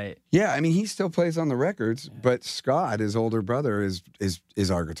 Right. Yeah, I mean, he still plays on the records, but Scott, his older brother, is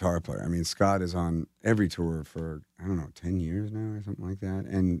our guitar player. I mean, Scott is on every tour for, 10 years now or something like that.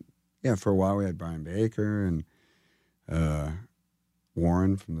 And yeah, for a while we had Brian Baker and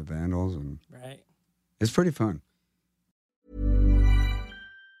Warren from the Vandals, and Right. it's pretty fun.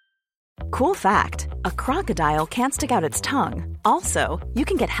 Cool fact, a crocodile can't stick out its tongue. Also, you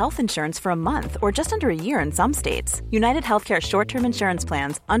can get health insurance for a month or just under a year in some states. United Healthcare short-term insurance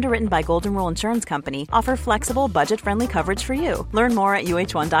plans, underwritten by Golden Rule Insurance Company, offer flexible, budget-friendly coverage for you. Learn more at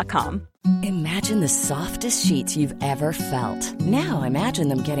UH1.com. Imagine the softest sheets you've ever felt. Now imagine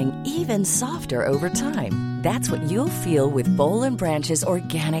them getting even softer over time. That's what you'll feel with Boll & Branch's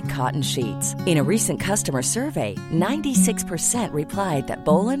organic cotton sheets. In a recent customer survey, 96% replied that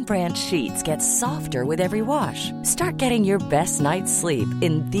Boll & Branch sheets get softer with every wash. Start getting your best night's sleep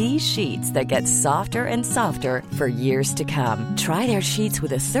in these sheets that get softer and softer for years to come. Try their sheets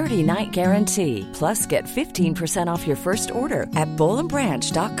with a 30-night guarantee. Plus, get 15% off your first order at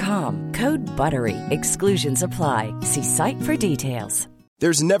bollandbranch.com. Code BUTTERY. Exclusions apply. See site for details.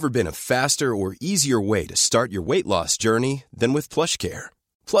 There's never been a faster or easier way to start your weight loss journey than with PlushCare.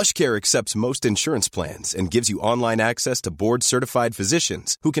 PlushCare accepts most insurance plans and gives you online access to board-certified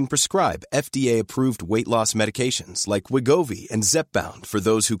physicians who can prescribe FDA-approved weight loss medications like Wegovy and Zepbound for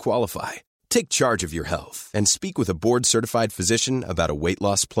those who qualify. Take charge of your health and speak with a board-certified physician about a weight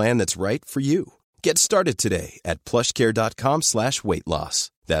loss plan that's right for you. Get started today at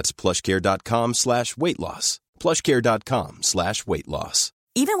plushcare.com/weightloss. That's plushcare.com/weightloss. plushcare.com/weightloss.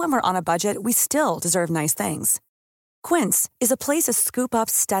 Even when we're on a budget, we still deserve nice things. Quince is a place to scoop up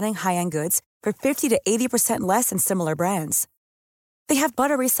stunning high-end goods for 50 to 80% less than similar brands. They have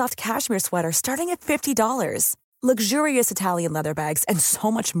buttery soft cashmere sweaters starting at $50, luxurious Italian leather bags, and so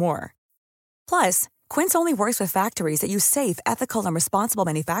much more. Plus, Quince only works with factories that use safe, ethical, and responsible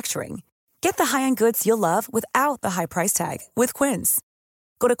manufacturing. Get the high-end goods you'll love without the high price tag with Quince.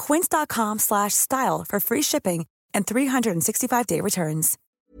 Go to quince.com/style for free shipping and 365-day returns.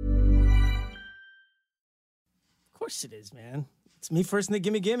 Of course it is, man. It's Me First and the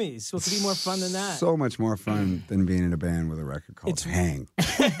Gimme Gimmes. It's supposed to be more fun than that. So much more fun than being in a band with a record called Hang.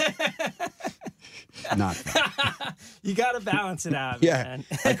 Not fun. You got to balance it out, Yeah. man.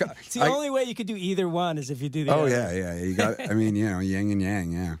 It's the only way you could do either one is if you do the Oh, other. yeah. You got, I mean, yin and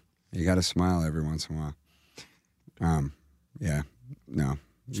yang, yeah. You got to smile every once in a while. Yeah, no.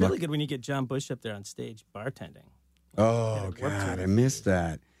 It's really good when you get John Bush up there on stage bartending. Oh, God, I missed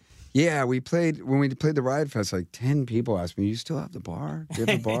that. Yeah, when we played the Riot Fest, like 10 people asked me, "You still have the bar? Do you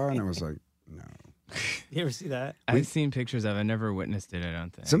have the bar?" And I was like, "No." You ever see that? I've seen pictures of it. I never witnessed it, I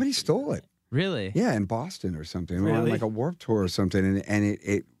don't think. Somebody stole it. Really? Yeah, in Boston or something. We were on Really? like a Warped Tour or something, and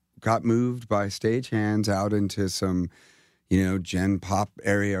it got moved by stagehands out into some, Gen Pop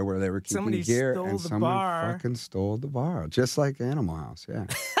area where they were keeping Somebody gear, stole and the someone bar. fucking stole the bar, just like Animal House. Yeah,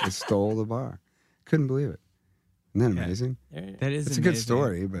 they stole the bar. Couldn't believe it. Isn't that amazing? That is It's a good amazing.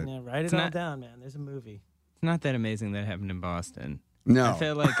 story, but Yeah, write it all down, man. There's a movie. It's not that amazing that it happened in Boston. No. I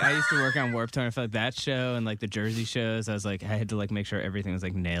feel like I used to work on Warped Tour. And I felt like that show and like the Jersey shows, I was like, I had to like make sure everything was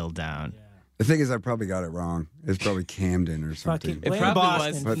like nailed down. The thing is, I probably got it wrong. It's probably Camden or something. It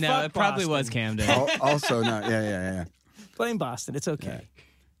probably was. No, it probably was Camden. Also, not. Yeah. Blame Boston. It's okay.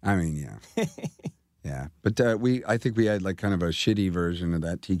 I mean, yeah. Yeah. But I think we had like kind of a shitty version of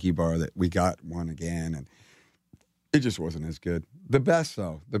that tiki bar that we got one again, and it just wasn't as good. The best,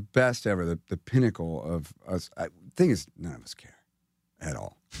 though, the best ever, the pinnacle of us. Thing is, none of us care at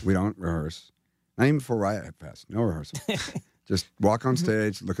all. We don't rehearse. Not even for Riot Fest. No rehearsal. Just walk on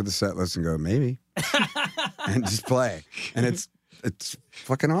stage, look at the set list, and go, maybe. And just play. And it's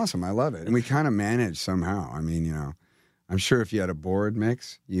fucking awesome. I love it. And we kind of manage somehow. I mean, I'm sure if you had a board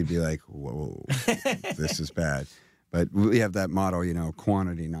mix, you'd be like, whoa, this is bad. But we have that motto,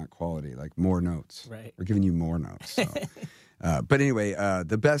 quantity, not quality, like more notes. Right. We're giving you more notes. So. But anyway,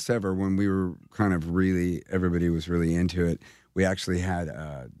 the best ever, when we were kind of everybody was really into it, we actually had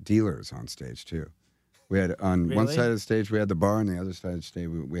dealers on stage too. We had on one side of the stage, we had the bar, and the other side of the stage,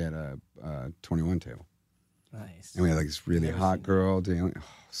 we had a 21 table. Nice. And we had like this really hot girl dealing. Oh,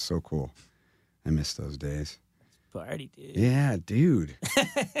 so cool. I miss those days. Party, dude. Yeah, dude.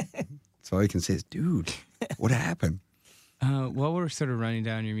 That's all you can say is, dude, what happened? While we're sort of running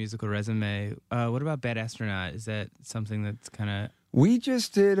down your musical resume, what about Bad Astronaut? Is that something that's kind of... We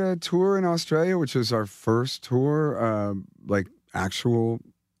just did a tour in Australia, which was our first tour, like actual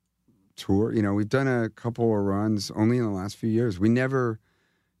tour. We've done a couple of runs only in the last few years. We never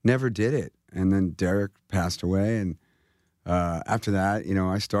did it. And then Derek passed away, and after that,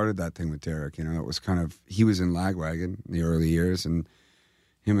 I started that thing with Derek. It was kind of, he was in Lagwagon in the early years, and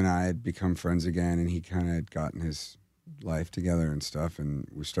him and I had become friends again, and he kind of had gotten his life together and stuff, and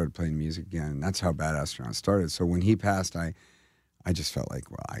we started playing music again. And that's how Bad Astronaut started. So when he passed, I just felt like,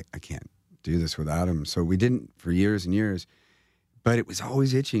 well, I can't do this without him. So we didn't for years and years, but it was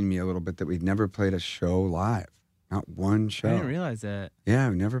always itching me a little bit that we'd never played a show live. Not one show. I didn't realize that. Yeah,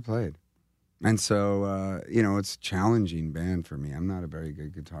 we never played. And so, it's a challenging band for me. I'm not a very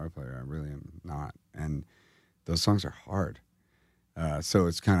good guitar player. I really am not. And those songs are hard. So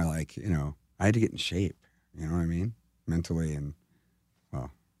it's kind of like, I had to get in shape. You know what I mean? Mentally and,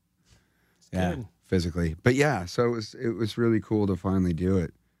 well, yeah, good. Physically. But yeah, so it was really cool to finally do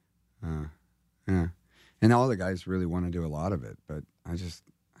it. Yeah. And all the guys really want to do a lot of it. But I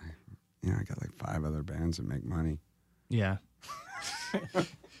got like 5 other bands that make money. Yeah.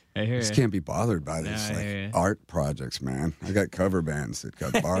 I hear Just you. can't be bothered by these No, I hear you. art projects, man. I got cover bands that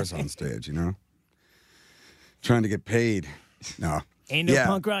got bars on stage, trying to get paid. No. Ain't no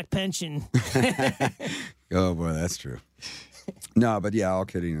punk rock pension. Oh, boy, that's true. No, but yeah, all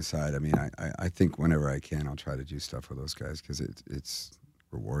kidding aside, I mean, I think whenever I can, I'll try to do stuff with those guys because it's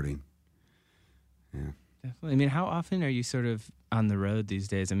rewarding. Yeah. Definitely. I mean, how often are you sort of on the road these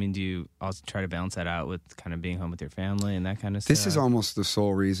days? I mean, do you also try to balance that out with kind of being home with your family and that kind of stuff? This is almost the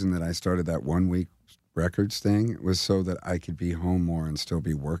sole reason that I started that 1 week records thing, was so that I could be home more and still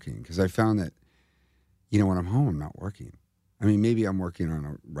be working. Because I found that, when I'm home, I'm not working. I mean, maybe I'm working on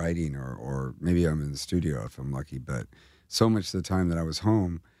a writing or maybe I'm in the studio if I'm lucky. But so much of the time that I was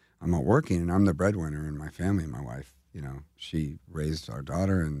home, I'm not working, and I'm the breadwinner in my family. My wife, she raised our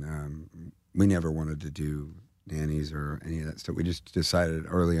daughter, and we never wanted to do nannies or any of that stuff. We just decided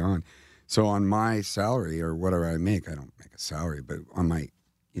early on. So on my salary or whatever I make, I don't make a salary, but on my,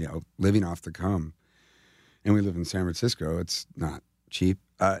 living off the come, and we live in San Francisco, it's not cheap.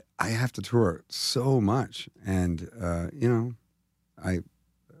 I have to tour so much, and I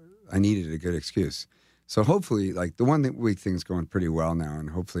needed a good excuse. So hopefully, like the 1 week thing's going pretty well now, and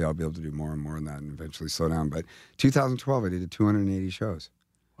hopefully I'll be able to do more and more of that and eventually slow down. But 2012, I did 280 shows.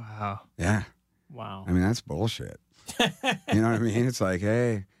 Wow. Yeah. Wow. I mean, that's bullshit. You know what I mean? It's like,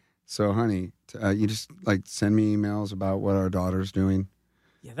 hey, so honey, you just like send me emails about what our daughter's doing.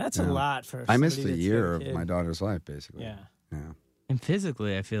 Yeah, that's a lot for. I missed somebody a that's year got of my daughter's life, basically. Yeah. Yeah. And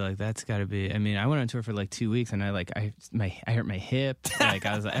physically, I feel like that's got to be. I mean, I went on tour for like 2 weeks, and I hurt my hip. Like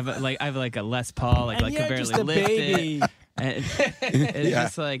I have like a Les Paul, like And could barely just a lift baby. it. And it's Yeah.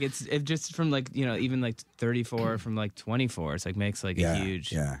 just like it's just from like even like 34 from like 24. It's like makes like a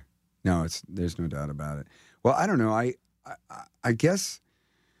huge. Yeah. No, there's no doubt about it. Well, I don't know. I guess.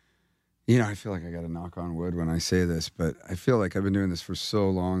 I feel like I got to knock on wood when I say this, but I feel like I've been doing this for so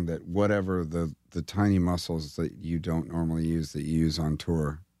long that whatever the tiny muscles that you don't normally use that you use on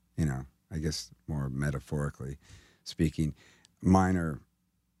tour, I guess more metaphorically speaking, I'm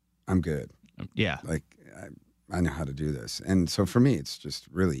good. Yeah. Like I know how to do this. And so for me, it's just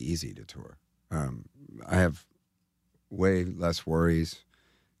really easy to tour. I have way less worries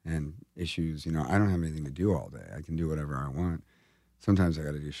and issues. I don't have anything to do all day. I can do whatever I want. Sometimes I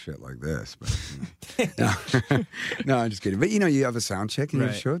got to do shit like this, but no, I'm just kidding. But you have a sound check and you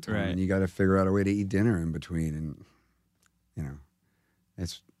have showtime, and you got to figure out a way to eat dinner in between, and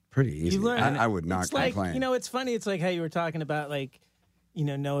it's pretty easy. You learn. I would not it's like, complain. it's funny. It's like how you were talking about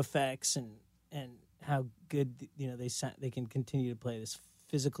No Effects and how good they can continue to play this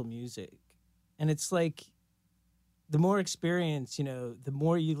physical music, and it's like the more experience, the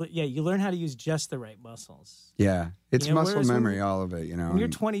more you learn how to use just the right muscles. Yeah, it's muscle memory, when, all of it. When you're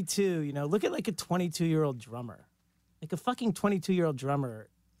 22, look at like a 22-year-old drummer. Like a fucking 22-year-old drummer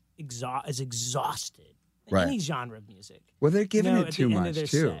is exhausted. In Right. any genre of music. Well, they're giving it too much too.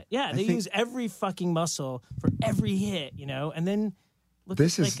 Set. Yeah, they use every fucking muscle for every hit, and then look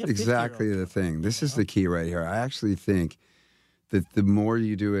this at is like a exactly 50-year-old. the thing. This is the key right here. I actually think that the more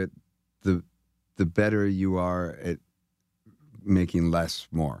you do it, the better you are at making less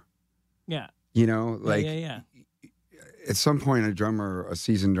more. Yeah. Yeah. At some point, a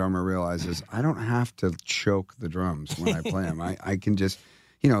seasoned drummer realizes, I don't have to choke the drums when I play them. I can just,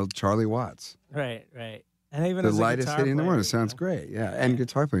 Charlie Watts. Right. And even The as a lightest guitar hitting in the player, world. It sounds great. Yeah. And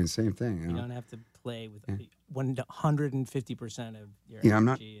guitar playing, same thing. You don't have to play with 150% of your I'm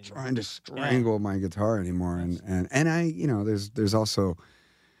not energy trying to strangle my guitar anymore. And I, there's also,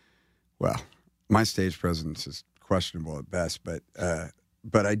 well, my stage presence is questionable at best, but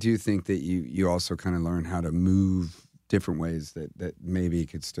I do think that you also kind of learn how to move different ways that maybe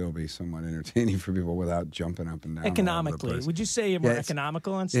could still be somewhat entertaining for people without jumping up and down. Economically, would you say you're more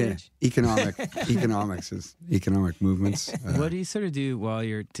economical on stage? Yeah, economics is economic movements. What do you sort of do while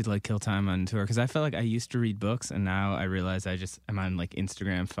you're to like kill time on tour? Because I felt like I used to read books, and now I realize I'm on like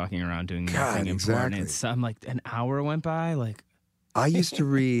Instagram fucking around doing nothing important. And so I'm like an hour went by, like. I used to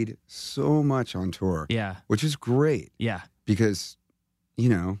read so much on tour. Yeah. Which is great. Yeah. Because,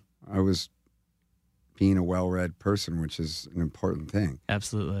 I was being a well-read person, which is an important thing.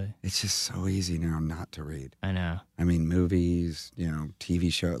 Absolutely. It's just so easy now not to read. I know. I mean, movies,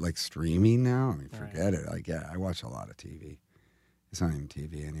 TV show, like streaming now. I mean, forget it. Like, yeah, I watch a lot of TV. It's not even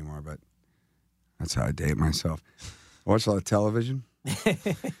TV anymore, but that's how I date myself. I watch a lot of television.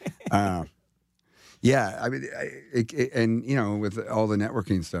 Yeah, I mean, and with all the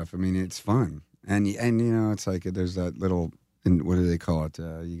networking stuff, I mean, it's fun, and it's like there's that little, and what do they call it?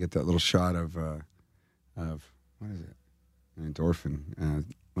 You get that little shot of what is it? Endorphin.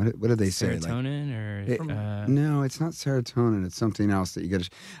 What do they say? Serotonin no, it's not serotonin. It's something else that you get.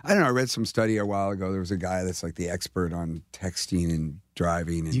 I don't know. I read some study a while ago. There was a guy that's like the expert on texting and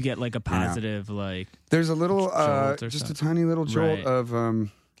driving. And you get like a positive like. There's a little, just something. a tiny little jolt of.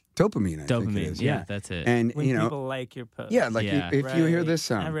 Dopamine, I think it is. Yeah, that's it. And when people like your post. Yeah, like if you hear this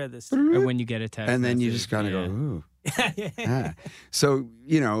sound. I read this. Or when you get a text and then message, you just kind of go, ooh. Yeah. So,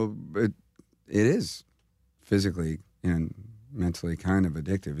 it is physically and mentally kind of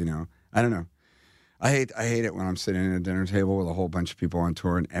addictive, I don't know. I hate it when I'm sitting at a dinner table with a whole bunch of people on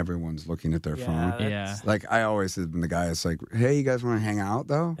tour and everyone's looking at their phone. Yeah. Like, I always am the guy that's like, hey, you guys want to hang out,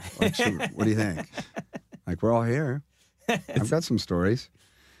 though? Like, sure, what do you think? Like, we're all here. I've got some stories.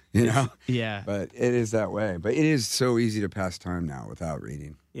 Yeah. But it is that way. But it is so easy to pass time now without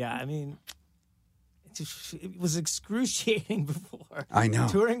reading. Yeah, I mean, it was excruciating before. I know.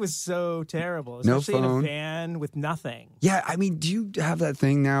 Touring was so terrible, No especially phone. in a van with nothing. Yeah, I mean, do you have that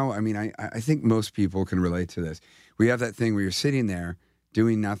thing now? I mean, I think most people can relate to this. We have that thing where you're sitting there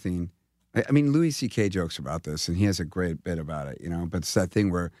doing nothing, I mean, Louis C.K. jokes about this, and he has a great bit about it, you know. But it's that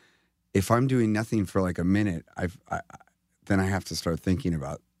thing where if I'm doing nothing for like a minute, then I have to start thinking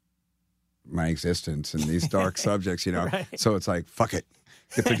about my existence and these dark subjects, you know. Right. So it's like, fuck it,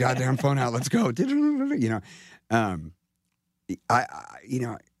 get the goddamn phone out, let's go, you know. You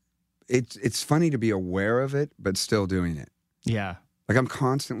know, it's funny to be aware of it, but still doing it. Yeah. Like I'm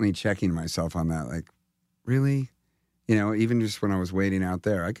constantly checking myself on that. Like, really? You know, even just when I was waiting out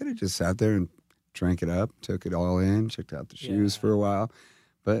there, I could have just sat there and drank it up, took it all in, checked out the shoes for a while.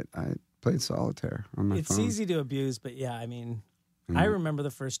 But I played solitaire on my phone. It's easy to abuse, but yeah, I mean, I remember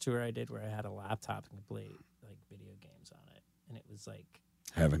the first tour I did where I had a laptop and played like video games on it. And it was like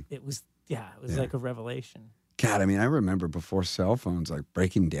heaven. It was like a revelation. God, I mean, I remember before cell phones, like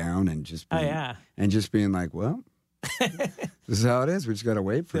breaking down and just being, and just being like, well, this is how it is. We just got to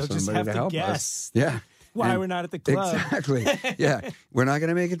wait for somebody to help us. Yeah. Why we're not at the club. Exactly. Yeah. We're not going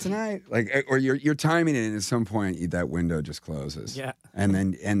to make it tonight. Like, or you're timing it, and at some point that window just closes. Yeah. And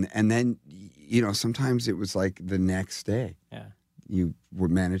then, you know, sometimes it was like the next day. Yeah. You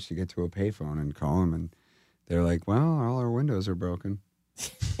would manage to get to a payphone and call them, and they're like, well, all our windows are broken.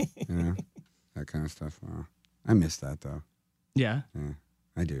 You know, that kind of stuff. Wow. I miss that, though. Yeah. Yeah,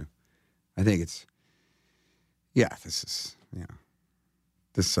 I do. I think it's, this is, you know,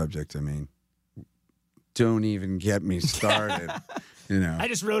 this subject, I mean, don't even get me started. You know, I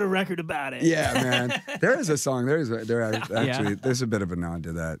just wrote a record about it. Yeah, man. There is a song. There's a bit of a nod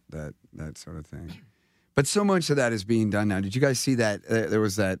to that sort of thing. But so much of that is being done now. Did you guys see that? There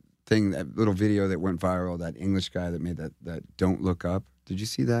was that thing, that little video that went viral. That English guy that made that "Don't Look Up." Did you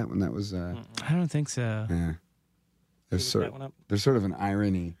see that when that was? I don't think so. Yeah. There's sort of an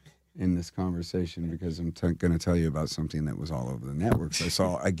irony in this conversation because I'm going to tell you about something that was all over the networks. I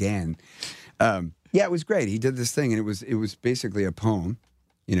saw again. Yeah, it was great. He did this thing, and it was basically a poem,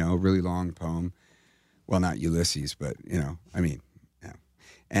 you know, a really long poem. Well, not Ulysses, but you know, I mean, yeah,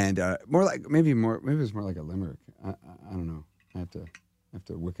 and maybe it was more like a limerick. I don't know. I have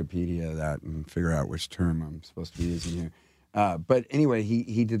to Wikipedia that and figure out which term I'm supposed to be using here. But anyway,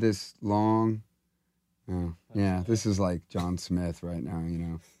 he did this long. Yeah, this is like John Smith right now, you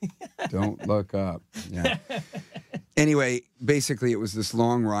know. Don't look up. Yeah. Anyway, basically, it was this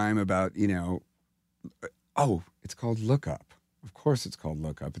long rhyme about, you know. Oh, it's called Look Up. Of course it's called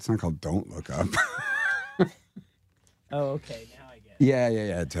Look Up. It's not called Don't Look Up. Oh, okay. Now I get it.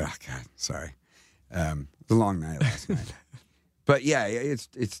 Yeah. Oh, God, sorry. The long night last night. But yeah,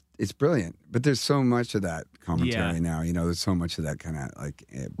 it's brilliant. But there's so much of that commentary now. You know, there's so much of that kind of like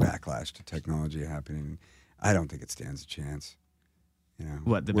backlash to technology happening. I don't think it stands a chance. You know,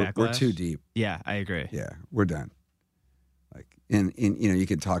 what the backlash? We're too deep. Yeah, I agree. Yeah, we're done. Like, in you know, you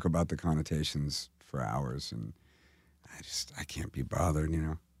could talk about the connotations for hours, and I can't be bothered. You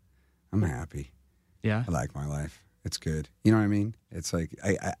know, I'm happy. Yeah, I like my life. It's good. You know what I mean? It's like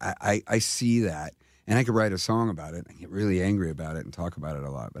I see that. And I could write a song about it and get really angry about it and talk about it a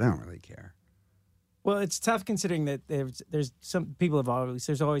lot, but I don't really care. Well, it's tough considering that there's some people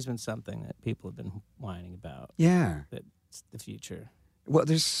there's always been something that people have been whining about. Yeah. That's the future. Well,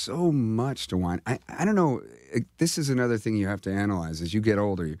 there's so much to whine. I don't know. This is another thing you have to analyze as you get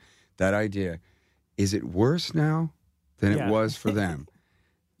older. That idea, is it worse now than it was for them?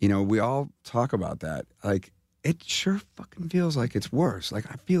 You know, we all talk about that. Like, it sure fucking feels like it's worse. Like,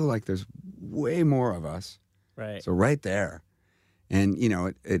 I feel like there's way more of us. Right. So right there. And, you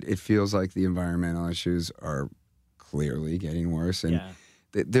know, it feels like the environmental issues are clearly getting worse. And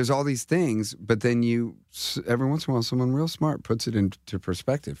there's all these things, but then every once in a while, someone real smart puts it into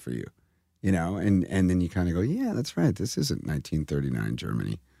perspective for you, you know, and then you kind of go, yeah, that's right. This isn't 1939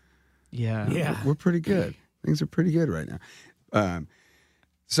 Germany. Yeah. We're pretty good. Things are pretty good right now.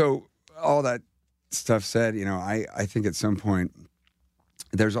 So all that stuff said, you know, I think at some point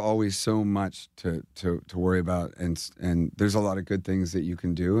there's always so much to worry about, and there's a lot of good things that you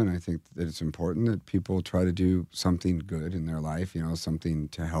can do, and I think that it's important that people try to do something good in their life, you know, something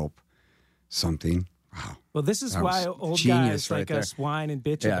to help something. Wow. Well, this is why old guys like us whine and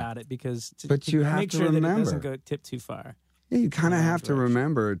bitch about it, because you have make to sure remember that it doesn't go tip too far. Yeah, you kind of have to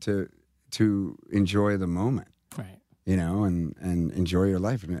remember to enjoy the moment, right? You know, and enjoy your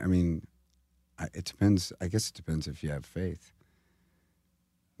life. I mean, it depends. I guess it depends if you have faith.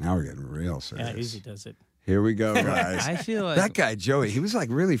 Now we're getting real serious. Yeah, easy does it. Here we go, guys. I feel like that guy Joey, he was like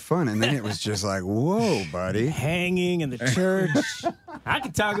really fun, and then it was just like, whoa, buddy. Hanging in the church. I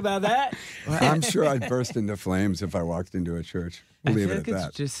could talk about that. I'm sure I'd burst into flames if I walked into a church. We'll I leave feel it like at it's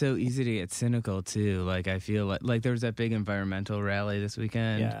that. just so easy to get cynical too. Like I feel like there was that big environmental rally this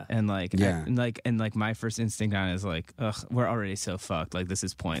weekend, Yeah. and like Yeah. and my first instinct on it is like, ugh, we're already so fucked. Like this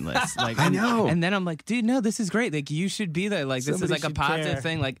is pointless. Like I know. And then I'm like, dude, no, this is great. Like you should be there. Like this Somebody is like a should positive care.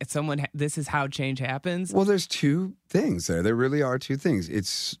 thing. Like this is how change happens. Well, there's two things there. There really are two things.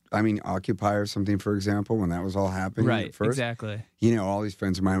 It's, I mean, Occupy or something, for example, when that was all happening Right. at first. Exactly. You know, all these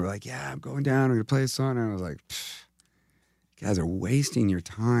friends of mine were like, yeah, I'm going down. I'm going to play a song. And I was like, you guys are wasting your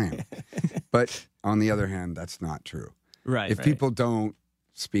time. But on the other hand, that's not true. Right. If right. people don't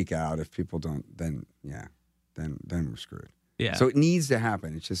speak out, if people don't, then we're screwed. Yeah. So it needs to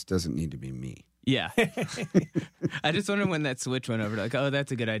happen. It just doesn't need to be me. Yeah. I just wonder when that switch went over to like, oh,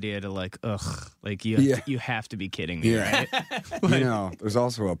 that's a good idea to like, ugh, like you have to be kidding me, right? You know, there's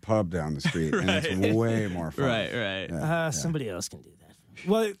also a pub down the street, and it's way more fun. Right. Yeah. Somebody else can do that.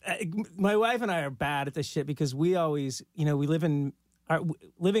 Well, my wife and I are bad at this shit because we always, we live in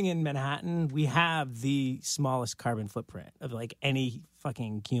living in Manhattan. We have the smallest carbon footprint of like any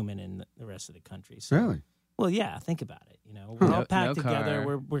fucking human in the rest of the country. So, Really? well, yeah. Think about it. We're all packed No together.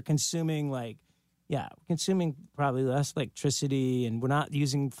 car. We're consuming we're consuming probably less electricity, and we're not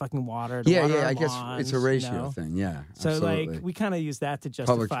using fucking water. To water our I guess lawns, it's a ratio thing. Yeah. So absolutely. like we kind of use that to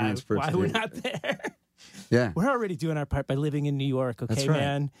Public justify transport why we're not there. Yeah. We're already doing our part by living in New York, okay, That's right.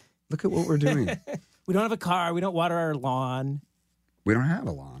 man? Look at what we're doing. We don't have a car. We don't water our lawn. We don't have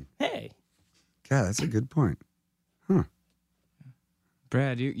a lawn. Hey. God, that's a good point. Huh.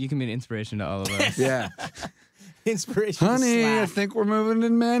 Brad, you can be an inspiration to all of us. Yeah. Inspiration. Honey, I Slack. think we're moving to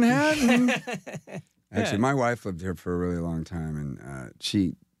Manhattan. Actually, my wife lived here for a really long time, and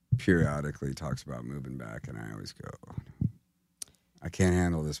she periodically talks about moving back, and I always go, oh, no. I can't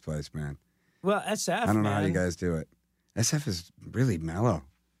handle this place, man. Well, SF, I don't know how you man. guys do it. SF is really mellow.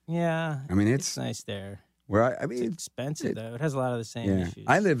 Yeah. I mean, it's nice there. Where I mean, It's expensive, though. It has a lot of the same yeah. issues.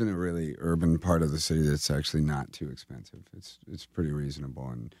 I live in a really urban part of the city that's actually not too expensive. It's pretty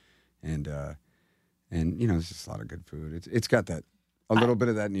reasonable, and there's just a lot of good food. It's got that a little bit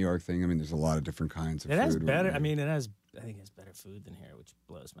of that New York thing. I mean, there's a lot of different kinds of It food. has better. I mean, I think it has better food than here, which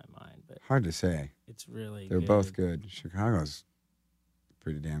blows my mind. But hard to say. it's really. They're good. both good. Chicago's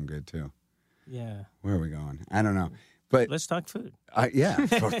pretty damn good too. Yeah. Where are we going? I don't know. But let's talk food. Yeah,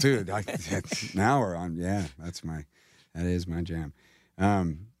 oh, dude. Now we're on. Yeah, that is my jam.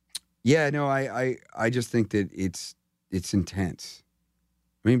 I just think that it's intense.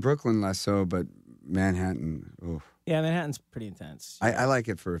 I mean, Brooklyn less so, but Manhattan. Oh, Yeah, Manhattan's pretty intense. I like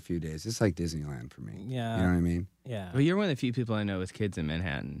it for a few days. It's like Disneyland for me. Yeah. You know what I mean? Yeah. Well, you're one of the few people I know with kids in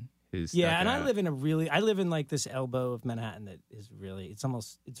Manhattan who's Yeah, stuck and out. I live in like this elbow of Manhattan that is really,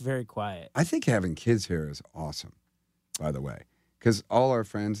 it's very quiet. I think having kids here is awesome, by the way. Because all our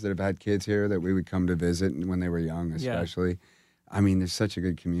friends that have had kids here that we would come to visit when they were young, especially, I mean, there's such a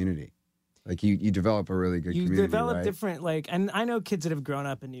good community. Like you develop a really good community. You develop right? different, and I know kids that have grown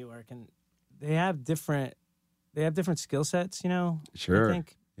up in New York, and they have different skill sets, Sure. I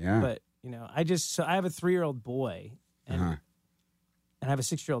think. Yeah. But, I have a 3-year-old boy, and I have a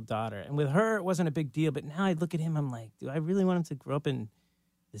 6-year-old daughter. And with her, it wasn't a big deal. But now I look at him, I'm like, do I really want him to grow up in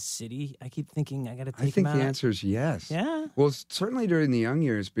the city? I keep thinking I got to take him out. I think the answer is yes. Yeah? Well, certainly during the young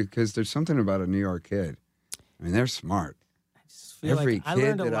years, because there's something about a New York kid. I mean, they're smart. Feel Every like I kid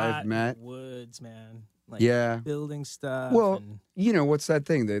learned a that lot I've met. in the woods, man. Yeah. Building stuff. Well, and, what's that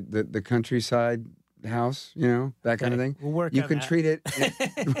thing? The countryside house, that kind of thing? We'll work You on can that. treat it,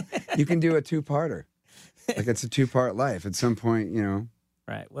 you can do a 2-parter. Like it's a 2-part life. At some point,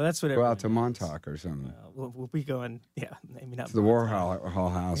 Right. Well, that's what go out to everyone Montauk or something. we'll be going, maybe not to the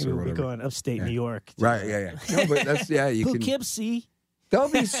Warhol House maybe or we'll be whatever. going upstate New York. Right, yeah. No, but that's, you can. Poughkeepsie. There'll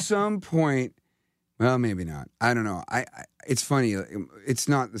be some point, well, maybe not. I don't know. It's funny. It's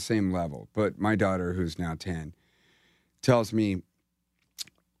not the same level, but my daughter, who's now 10, tells me,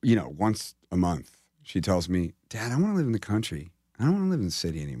 once a month, she tells me, Dad, I want to live in the country. I don't want to live in the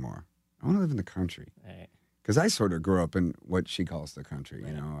city anymore. I want to live in the country. Right. Because I sort of grew up in what she calls the country,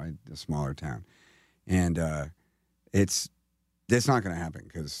 a smaller town. And it's not going to happen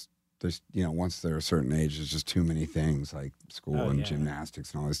because there's, once they're a certain age, there's just too many things like school and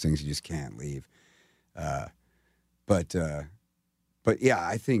gymnastics and all those things you just can't leave. But yeah,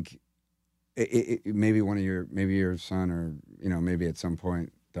 I think maybe maybe your son or, maybe at some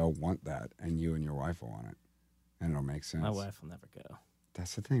point they'll want that and you and your wife will want it. And it'll make sense. My wife will never go.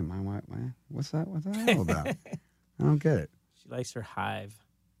 That's the thing. My wife, what's that all about? I don't get it. She likes her hive.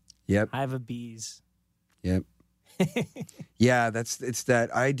 Yep. Hive of bees. Yep. Yeah, it's that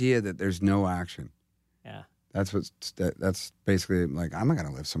idea that there's no action. Yeah. That's basically like, I'm not going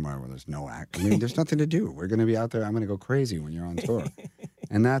to live somewhere where there's no act. I mean, there's nothing to do. We're going to be out there. I'm going to go crazy when you're on tour.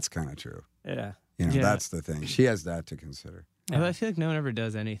 And that's kind of true. Yeah. You know, that's the thing. She has that to consider. Yeah. I feel like no one ever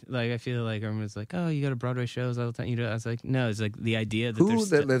does anything. Like, I feel like everyone's like, oh, you go to Broadway shows all the time. You do. I was like, no, it's like the idea that Who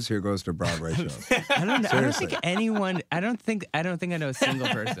that lives here goes to Broadway shows? I don't know. I don't think anyone, I don't think I know a single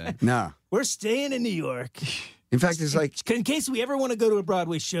person. No. We're staying in New York. In fact, it's like, in case we ever want to go to a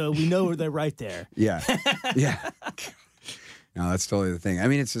Broadway show, we know they're right there. Yeah. Yeah. No, that's totally the thing. I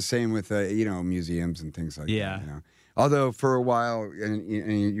mean, it's the same with, museums and things like that. You know? Although for a while, and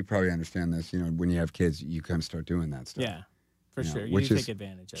you probably understand this, when you have kids, you kind of start doing that stuff. Yeah, for sure. Which you is take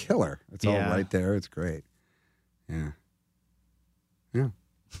advantage of it. Killer. It's all right there. It's great. Yeah. Yeah.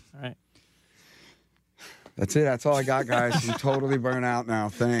 All right. That's it. That's all I got, guys. I'm totally burnt out now.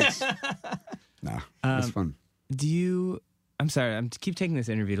 Thanks. No, it's fun. I'm sorry. I keep taking this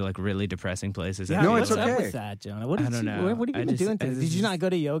interview to like really depressing places. No, it's okay. What's up with that, Jonah? I don't know. What have you been doing today? Did you not go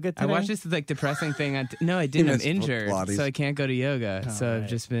to yoga today? I watched this like depressing thing. No, I didn't. I'm injured, Pilates. so I can't go to yoga. So right. I've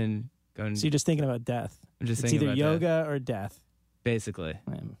just been going. So you're just thinking about death. I'm just it's thinking either about yoga death. or death. Basically.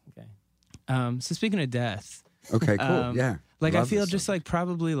 Okay. So speaking of death. Okay, cool. Yeah. Like Love I feel this just like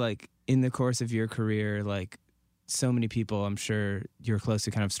probably like in the course of your career, like so many people, I'm sure you're close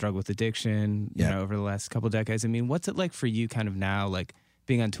to kind of struggle with addiction, you know, over the last couple of decades. I mean, what's it like for you kind of now, like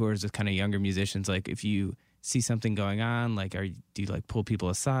being on tours with kind of younger musicians? Like if you see something going on, like do you like pull people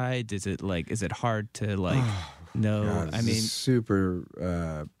aside? Is it hard to like know? God, I mean,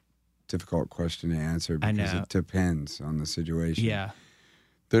 super difficult question to answer because it depends on the situation. Yeah.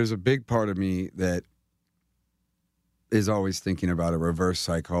 There's a big part of me that is always thinking about a reverse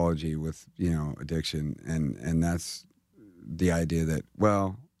psychology with, addiction. And that's the idea that,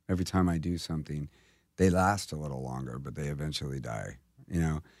 well, every time I do something, they last a little longer, but they eventually die,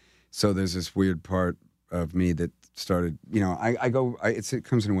 So there's this weird part of me that started, it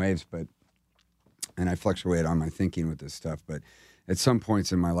comes in waves, and I fluctuate on my thinking with this stuff. But at some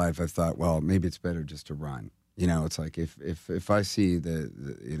points in my life, I've thought, well, maybe it's better just to run. It's like if I see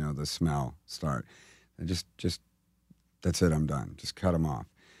the smell start, I just that's it, I'm done. Just cut them off.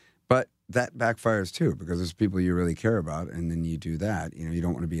 But that backfires too, because there's people you really care about, and then you do that. You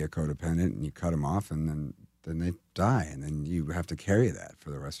don't want to be a codependent, and you cut them off, and then they die, and then you have to carry that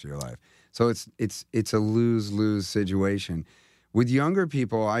for the rest of your life. So it's a lose-lose situation. With younger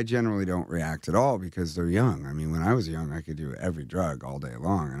people, I generally don't react at all because they're young. I mean, when I was young, I could do every drug all day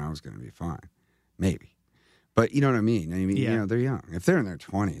long, and I was going to be fine, maybe. But you know what I mean? They're young. If they're in their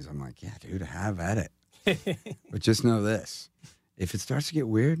 20s, I'm like, yeah, dude, have at it. But just know this: if it starts to get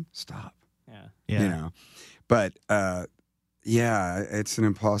weird, stop. Yeah. But it's an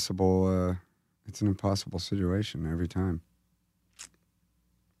impossible situation every time.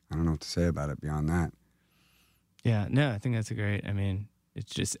 I don't know what to say about it beyond that. Yeah, no, I think that's I mean,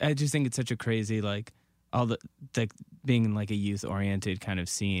 I just think it's such a crazy, like, all the being in like a youth oriented kind of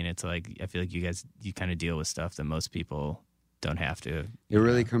scene. It's like, I feel like you kind of deal with stuff that most people don't have to. It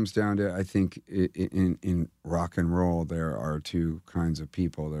really comes down to, I think, in rock and roll, there are two kinds of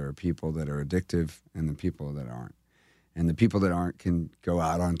people. There are people that are addictive and the people that aren't. And the people that aren't can go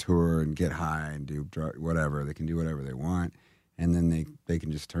out on tour and get high and do whatever. They can do whatever they want. And then they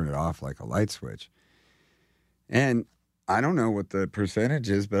can just turn it off like a light switch. And I don't know what the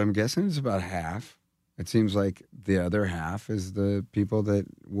percentage is, but I'm guessing it's about half. It seems like the other half is the people that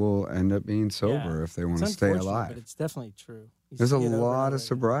will end up being sober if they want to stay alive. But it's definitely true. There's a lot of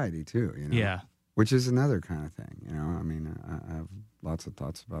sobriety too, Yeah. Which is another kind of thing, I mean, I have lots of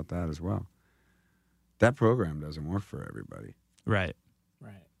thoughts about that as well. That program doesn't work for everybody. Right.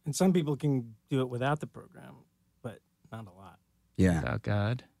 Right. And some people can do it without the program, but not a lot. Yeah. Without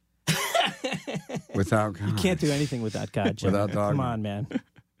God. Without God. You can't do anything without God, Jim. Without dogma. Come on, man.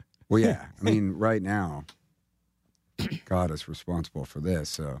 Well, yeah. I mean, right now, God is responsible for this.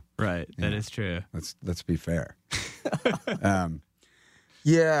 So right, that is true. Let's be fair.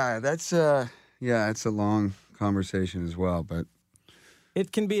 It's a long conversation as well, but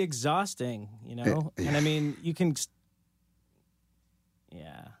it can be exhausting, And I mean, you can.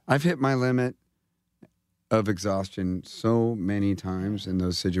 Yeah, I've hit my limit of exhaustion so many times in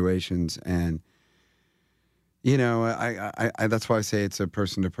those situations, and. I that's why I say it's a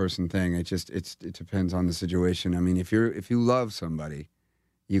person to person thing. It depends on the situation. I mean, if you love somebody,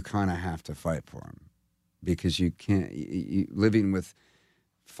 you kind of have to fight for them because you can't living with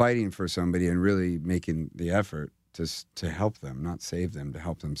fighting for somebody and really making the effort to help them, not save them, to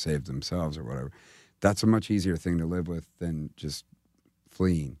help them save themselves or whatever. That's a much easier thing to live with than just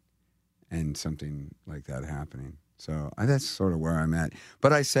fleeing and something like that happening. So that's sort of where I'm at.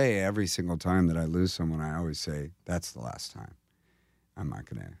 But I say every single time that I lose someone, I always say that's the last time. I'm not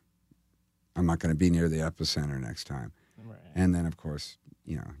gonna be near the epicenter next time. Right. And then, of course,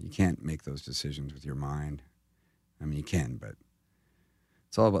 you can't make those decisions with your mind. I mean, you can, but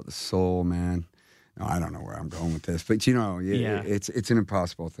it's all about the soul, man. No, I don't know where I'm going with this, but it's an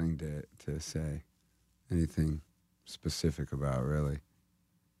impossible thing to say anything specific about, really.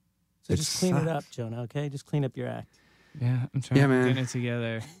 So just clean it up, Jonah, okay? Just clean up your act. Yeah, I'm trying to get it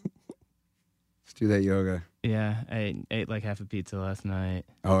together. Let's do that yoga. Yeah, I ate like half a pizza last night.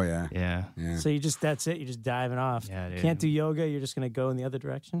 Oh, yeah. Yeah. So that's it? You're just diving off. Yeah, dude. Can't do yoga? You're just going to go in the other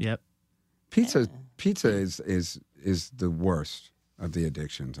direction? Yep. Pizza is the worst of the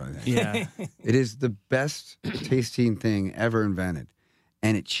addictions, I think. Yeah. It is the best tasting thing ever invented.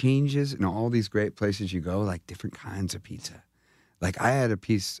 And it changes in all these great places you go, like different kinds of pizza. Like I had a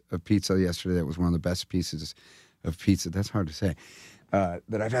piece of pizza yesterday that was one of the best pieces of pizza. That's hard to say.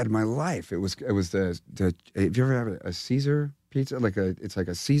 That I've had in my life. It was the have you ever had a Caesar pizza? It's like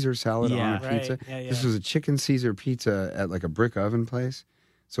a Caesar salad on a pizza. Yeah. This was a chicken Caesar pizza at like a brick oven place.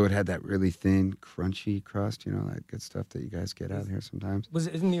 So it had that really thin, crunchy crust, that good stuff that you guys get out here sometimes. Was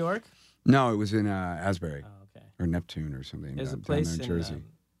it in New York? No, it was in Asbury. Oh, okay. Or Neptune or something. There's a down place there in Jersey.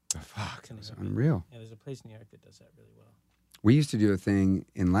 It was unreal. Yeah, there's a place in New York that does that really well. We used to do a thing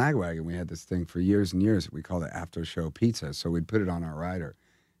in Lagwagon. We had this thing for years and years. We called it after show pizza. So we'd put it on our rider.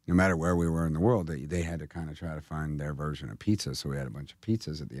 No matter where we were in the world, they had to kind of try to find their version of pizza. So we had a bunch of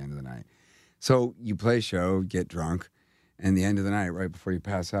pizzas at the end of the night. So you play show, get drunk, and the end of the night, right before you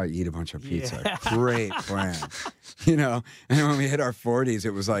pass out, you eat a bunch of pizza. Yeah. Great plan. And when we hit our 40s,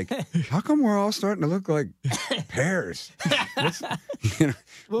 it was like, how come we're all starting to look like pears?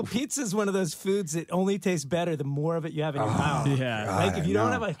 Well, pizza is one of those foods that only tastes better the more of it you have in your mouth. Yeah. God, If you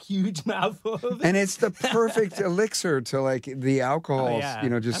don't have a huge mouthful of it. And it's the perfect elixir to like the alcohol, just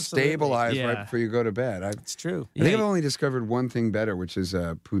absolutely. stabilize right before you go to bed. It's true. I think I've only discovered one thing better, which is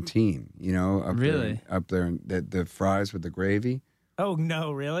poutine. Up there, the fries with the gravy. Oh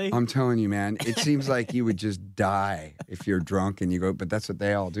no, really? I'm telling you, man, it seems like you would just die if you're drunk and you go. But that's what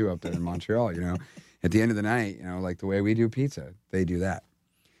they all do up there in Montreal. At the end of the night, like the way we do pizza, they do that.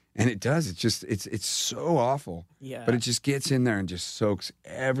 And it does. It's so awful. Yeah. But it just gets in there and just soaks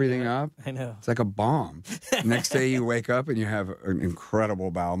everything up. I know. It's like a bomb. Next day you wake up and you have an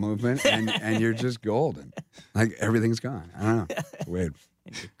incredible bowel movement and you're just golden. Like everything's gone. I don't know. It's weird.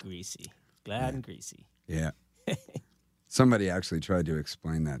 And you're greasy. Glad and greasy. Yeah. Somebody actually tried to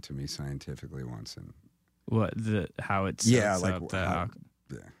explain that to me scientifically once. And how it soaks up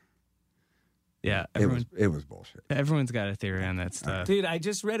Yeah, it was bullshit. Everyone's got a theory on that stuff. Dude, I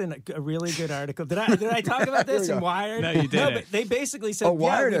just read a really good article. Did I talk about this in Wired? No, you didn't. No, but they basically said,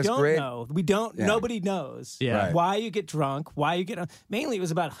 Wired we is don't great. know. We don't. Yeah. Nobody knows. Yeah. Right. Why you get drunk? Why you get? Mainly, it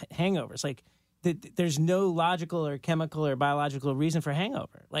was about hangovers. Like, there's no logical or chemical or biological reason for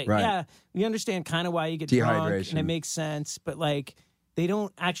hangover. Like, yeah, we understand kind of why you get drunk, and it makes sense. But like, they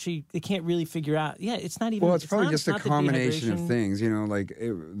can't really figure out. Yeah, it's not even. Well, it's probably just a combination of dehydration.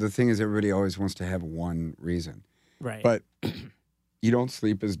 things. The thing is, everybody always wants to have one reason. Right. But you don't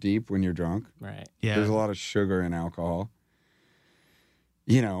sleep as deep when you're drunk. Right. Yeah. There's a lot of sugar in alcohol.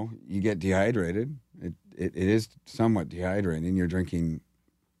 You get dehydrated. It is somewhat dehydrating.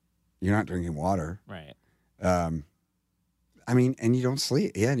 You're not drinking water. Right. And you don't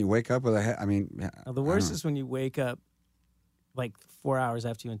sleep. Yeah, and you wake up with The worst is when you wake up like 4 hours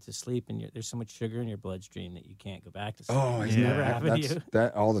after you went to sleep and there's so much sugar in your bloodstream that you can't go back to sleep. Oh, it's never happened to you.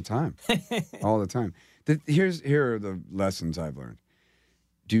 That all the time. All the time. Here are the lessons I've learned.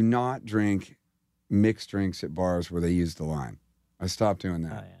 Do not drink mixed drinks at bars where they use the lime. I stopped doing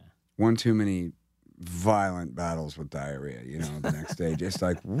that. Oh, yeah. One too many violent battles with diarrhea, the next day. Just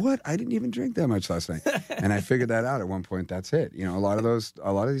like, what? I didn't even drink that much last night. And I figured that out at one point. That's it. A lot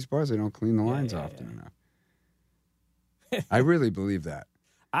of these bars, they don't clean the lines often enough. I really believe that.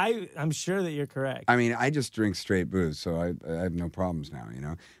 I'm sure that you're correct. I just drink straight booze, so I have no problems now,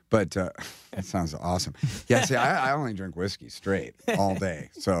 But that sounds awesome. Yeah, see, I only drink whiskey straight all day,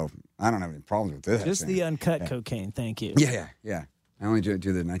 so I don't have any problems with this. Just the uncut cocaine, thank you. Yeah. I only do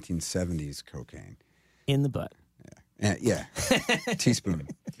the 1970s cocaine. In the butt. Yeah. Teaspoon.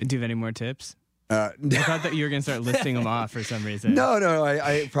 Do you have any more tips? I thought that you were going to start listing them off for some reason. No,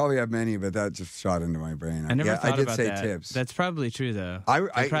 I probably have many, but that just shot into my brain. I never thought I did about say that. tips. That's probably true, though.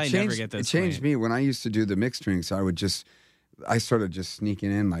 I probably never get this. It changed me when I used to do the mixed drinks. I started just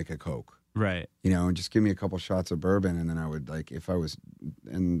sneaking in like a Coke. Right. And just give me a couple shots of bourbon, and then I would if I was,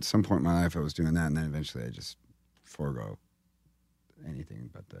 in some point in my life, I was doing that, and then eventually I just forego anything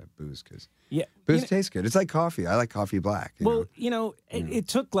but the booze because Yeah, booze tastes good. It's like coffee. I like coffee black. It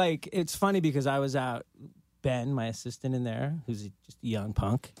took like, it's funny because I was out, Ben, my assistant in there, who's just a young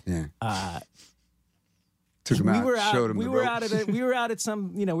punk. Yeah. Took him out, showed him we the were ropes. we were out at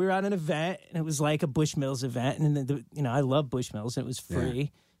some, we were at an event, and it was like a Bushmills event, and then I love Bushmills, and it was free. Yeah.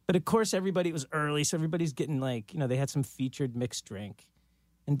 But of course, it was early, so everybody's getting like, they had some featured mixed drink,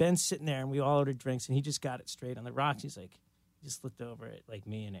 and Ben's sitting there, and we all ordered drinks, and he just got it straight on the rocks. He's like, he just looked over at like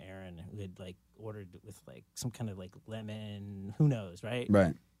me and Aaron, who had like ordered with like some kind of like lemon, who knows, right?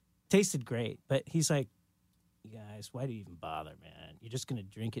 Right. Tasted great, but he's like, you guys, why do you even bother, man? You're just gonna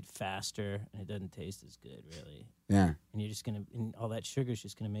drink it faster, and it doesn't taste as good, really. Yeah. And you're just gonna, and all that sugar's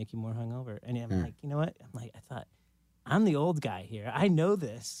just gonna make you more hungover. And I'm like, you know what? I thought, I'm the old guy here. I know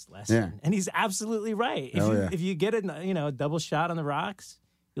this lesson, Yeah. and he's absolutely right. If you get a double shot on the rocks,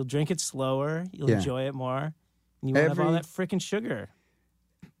 you'll drink it slower, you'll enjoy it more, and you won't have all that freaking sugar.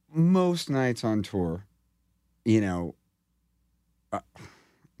 Most nights on tour,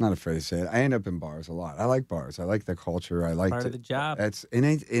 not afraid to say it, I end up in bars a lot. I like bars. I like the culture. I like part of the job.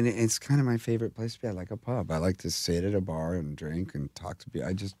 It's kind of my favorite place to be. I like a pub. I like to sit at a bar and drink and talk to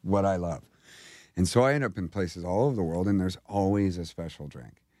people. What I love. And so I end up in places all over the world, and there's always a special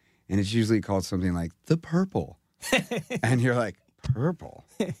drink. And it's usually called something like the Purple. And you're like, Purple?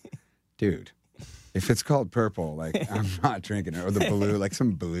 Dude, if it's called Purple, like, I'm not drinking it. Or the Blue, like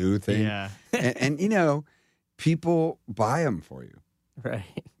some blue thing. Yeah. And people buy them for you. Right.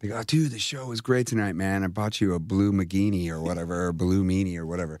 They go, dude, the show was great tonight, man. I bought you a blue McGeanie or whatever, or blue meanie or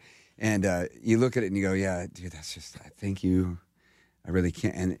whatever. And you look at it and you go, yeah, dude, that's just, thank you. I really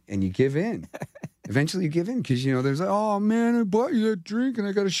can't. And you give in. Eventually you give in because, there's like, oh, man, I bought you that drink and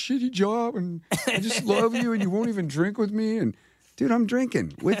I got a shitty job and I just love you and you won't even drink with me. And, dude, I'm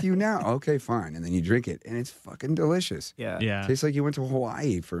drinking with you now. Okay, fine. And then you drink it and it's fucking delicious. Yeah. Yeah. Tastes like you went to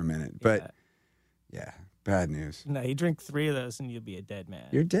Hawaii for a minute. But, yeah. Bad news. No, you drink 3 of those and you'll be a dead man.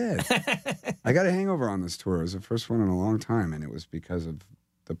 You're dead. I got a hangover on this tour. It was the first one in a long time, and it was because of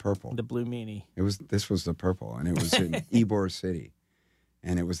the Purple. The Blue Meanie. This was the Purple, and it was in Ybor City,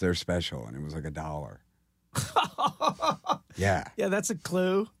 and it was their special, and it was like $1. Yeah. Yeah, that's a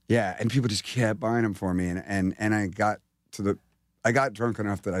clue. Yeah, and people just kept buying them for me, and I got drunk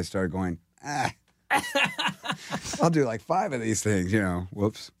enough that I started going, I'll do like 5 of these things,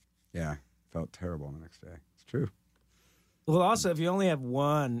 Whoops. Yeah. Felt terrible the next day. It's true. Well, also, if you only have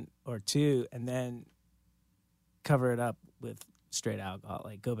 1 or 2 and then cover it up with straight alcohol,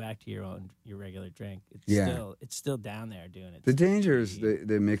 like go back to your regular drink, it's still down there doing it. The danger is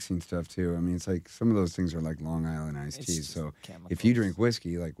the mixing stuff too. I mean, it's like some of those things are like Long Island iced teas. So if you drink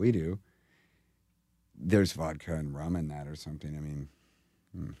whiskey like we do, there's vodka and rum in that or something. I mean,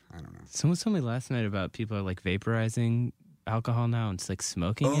 I don't know. Someone told me last night about people are like vaporizing alcohol now and it's like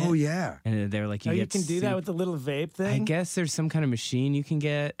smoking it. Oh, yeah. And they're like, you can do that with the little vape thing? I guess there's some kind of machine you can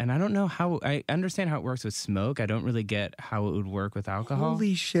get. And I don't know how, I understand how it works with smoke. I don't really get how it would work with alcohol.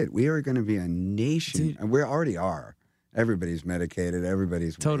 Holy shit. We are going to be a nation. And we already are. Everybody's medicated.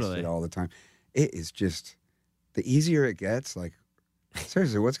 Everybody's wasted all the time. It is just, the easier it gets, like,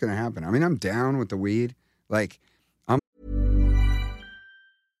 seriously, what's going to happen? I mean, I'm down with the weed. Like,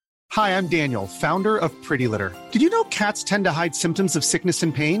 Hi, I'm Daniel, founder of Pretty Litter. Did you know cats tend to hide symptoms of sickness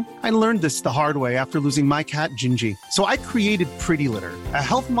and pain? I learned this the hard way after losing my cat, Gingy. So I created Pretty Litter, a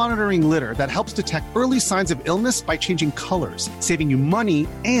health monitoring litter that helps detect early signs of illness by changing colors, saving you money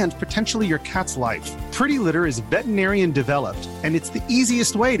and potentially your cat's life. Pretty Litter is veterinarian developed, and it's the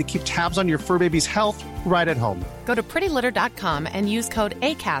easiest way to keep tabs on your fur baby's health right at home. Go to prettylitter.com and use code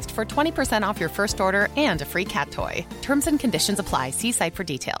ACAST for 20% off your first order and a free cat toy. Terms and conditions apply. See site for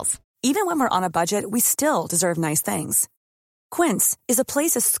details. Even when we're on a budget, we still deserve nice things. Quince is a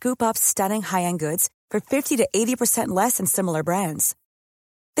place to scoop up stunning high-end goods for 50 to 80% less than similar brands.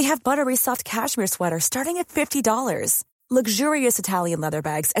 They have buttery soft cashmere sweaters starting at $50, luxurious Italian leather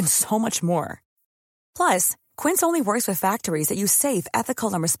bags, and so much more. Plus, Quince only works with factories that use safe,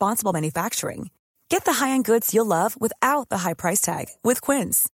 ethical, and responsible manufacturing. Get the high-end goods you'll love without the high price tag with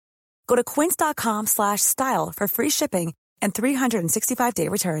Quince. Go to quince.com/style for free shipping and 365-day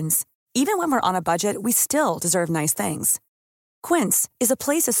returns. Even when we're on a budget, we still deserve nice things. Quince is a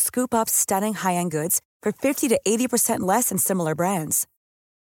place to scoop up stunning high-end goods for 50 to 80% less than similar brands.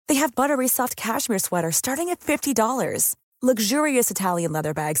 They have buttery soft cashmere sweaters starting at $50, luxurious Italian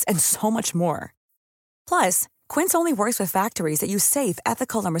leather bags, and so much more. Plus, Quince only works with factories that use safe,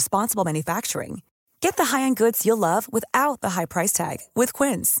 ethical, and responsible manufacturing. Get the high-end goods you'll love without the high price tag with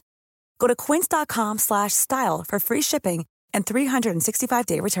Quince. Go to quince.com/style for free shipping and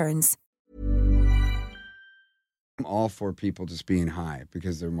 365-day returns. I'm all for people just being high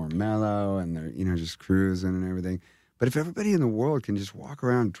because they're more mellow and they're, just cruising and everything. But if everybody in the world can just walk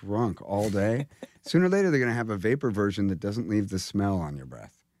around drunk all day, sooner or later they're going to have a vapor version that doesn't leave the smell on your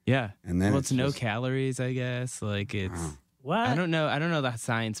breath. Yeah. And then it's no calories, I guess. Like it's what? I don't know the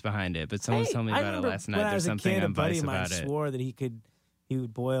science behind it, but someone told me about it last night. There's something on Vice about it. Swore that he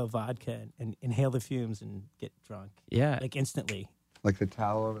would boil vodka and inhale the fumes and get drunk. Yeah. Like instantly. Like the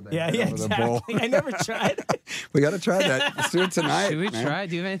towel over there. Yeah, over exactly. the bowl. I never tried. We got to try that. Let's do it tonight. Should we try?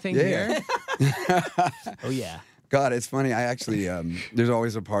 Do you have anything here? Oh, yeah. God, it's funny. I actually, there's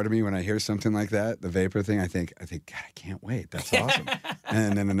always a part of me when I hear something like that, the vapor thing, I think, God, I can't wait. That's awesome.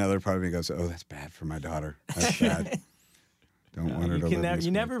 And then another part of me goes, oh, that's bad for my daughter. That's bad. Don't want her to live. You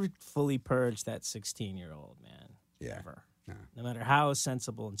never fully purge that 16-year-old, man. Yeah. Ever. No matter how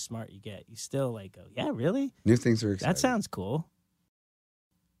sensible and smart you get, you still like go, yeah, really? New things are exciting. That sounds cool.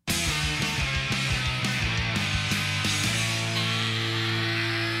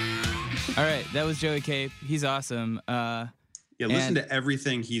 All right, that was Joey Cape. He's awesome. Listen to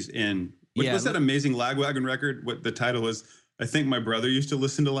everything he's in. What's that amazing Lagwagon record? What the title was? I think my brother used to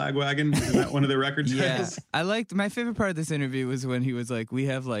listen to Lagwagon. Isn't that one of the record titles? Yeah, my favorite part of this interview was when he was like, we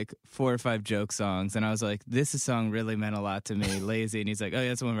have like 4 or 5 joke songs. And I was like, this song really meant a lot to me, Lazy. And he's like, oh, yeah,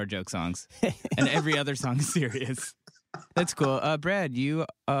 that's one of our joke songs. And every other song is serious. That's cool. Brad, you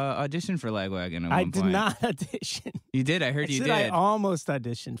auditioned for Lagwagon at one point. I did not audition. You did? I heard you did. I almost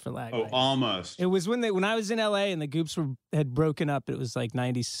auditioned for Lagwagon. Oh, almost. It was when I was in LA and the groups had broken up. It was like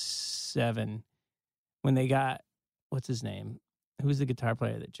 97 when they got, what's his name? Who was the guitar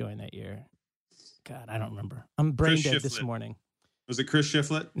player that joined that year? God, I don't remember. I'm brain dead this morning. Was it Chris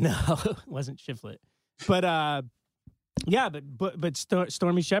Shiflett? No, it wasn't Shiflett. But but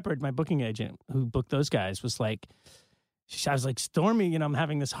Stormy Shepard, my booking agent who booked those guys, was like, I was like, Stormy, I'm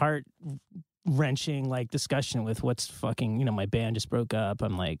having this heart-wrenching like discussion with what's fucking, my band just broke up.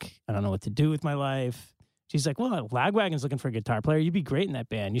 I'm like, I don't know what to do with my life. She's like, well, Lagwagon's looking for a guitar player. You'd be great in that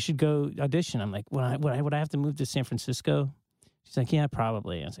band. You should go audition. I'm like, would I have to move to San Francisco? She's like, yeah,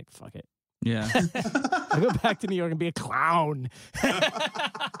 probably. I was like, fuck it. Yeah. I'll go back to New York and be a clown.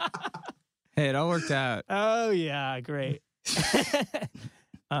 Hey, it all worked out. Oh, yeah, great.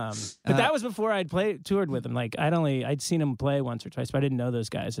 But that was before I'd toured with him. Like I'd seen him play once or twice, but I didn't know those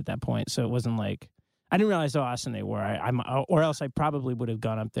guys at that point. So it wasn't like I didn't realize how awesome they were. Or else I probably would have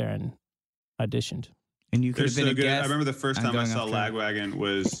gone up there and auditioned. And you could have been a guest. I remember the first time I saw Lagwagon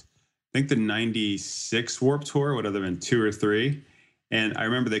was, I think, the '96 Warped Tour. Would have been 2 or 3. And I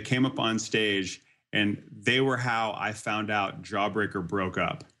remember they came up on stage, and they were how I found out Jawbreaker broke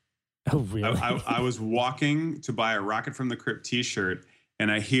up. Oh, really? I was walking to buy a Rocket from the Crypt T-shirt. And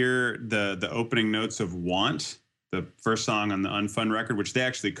I hear the opening notes of Want, the first song on the Unfun record, which they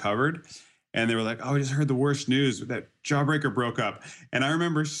actually covered. And they were like, oh, I just heard the worst news that Jawbreaker broke up. And I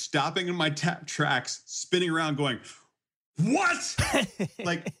remember stopping in my tracks, spinning around going, what?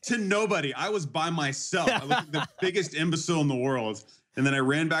 Like to nobody. I was by myself. I was like the biggest imbecile in the world. And then I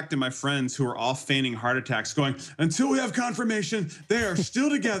ran back to my friends who were all feigning heart attacks going, until we have confirmation, they are still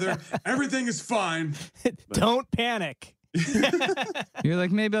together. Everything is fine. Don't panic. You're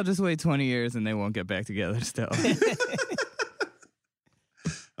like, maybe I'll just wait 20 years and they won't get back together still.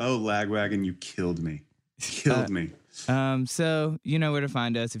 Oh, Lagwagon, you killed me. Killed me. So you know where to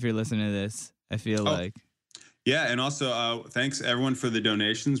find us if you're listening to this, I feel like. Yeah, and also thanks everyone for the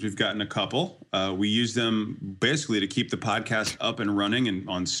donations. We've gotten a couple. We use them basically to keep the podcast up and running and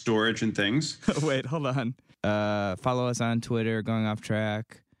on storage and things. Wait, hold on. Follow us on Twitter, Going Off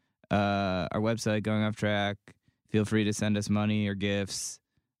Track. Our website, Going Off Track. Feel free to send us money or gifts.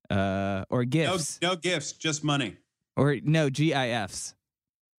 Or gifts. No gifts, just money. Or no, GIFs.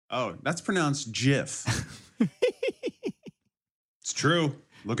 Oh, that's pronounced GIF. It's true.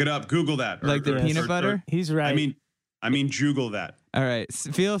 Look it up. Google that. Like the peanut butter? He's right. I mean, Joogle that. All right.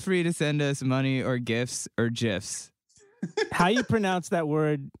 Feel free to send us money or gifts or GIFs. How you pronounce that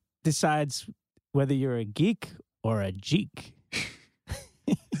word decides whether you're a geek or a jeek.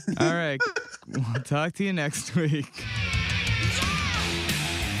 All right. We'll talk to you next week.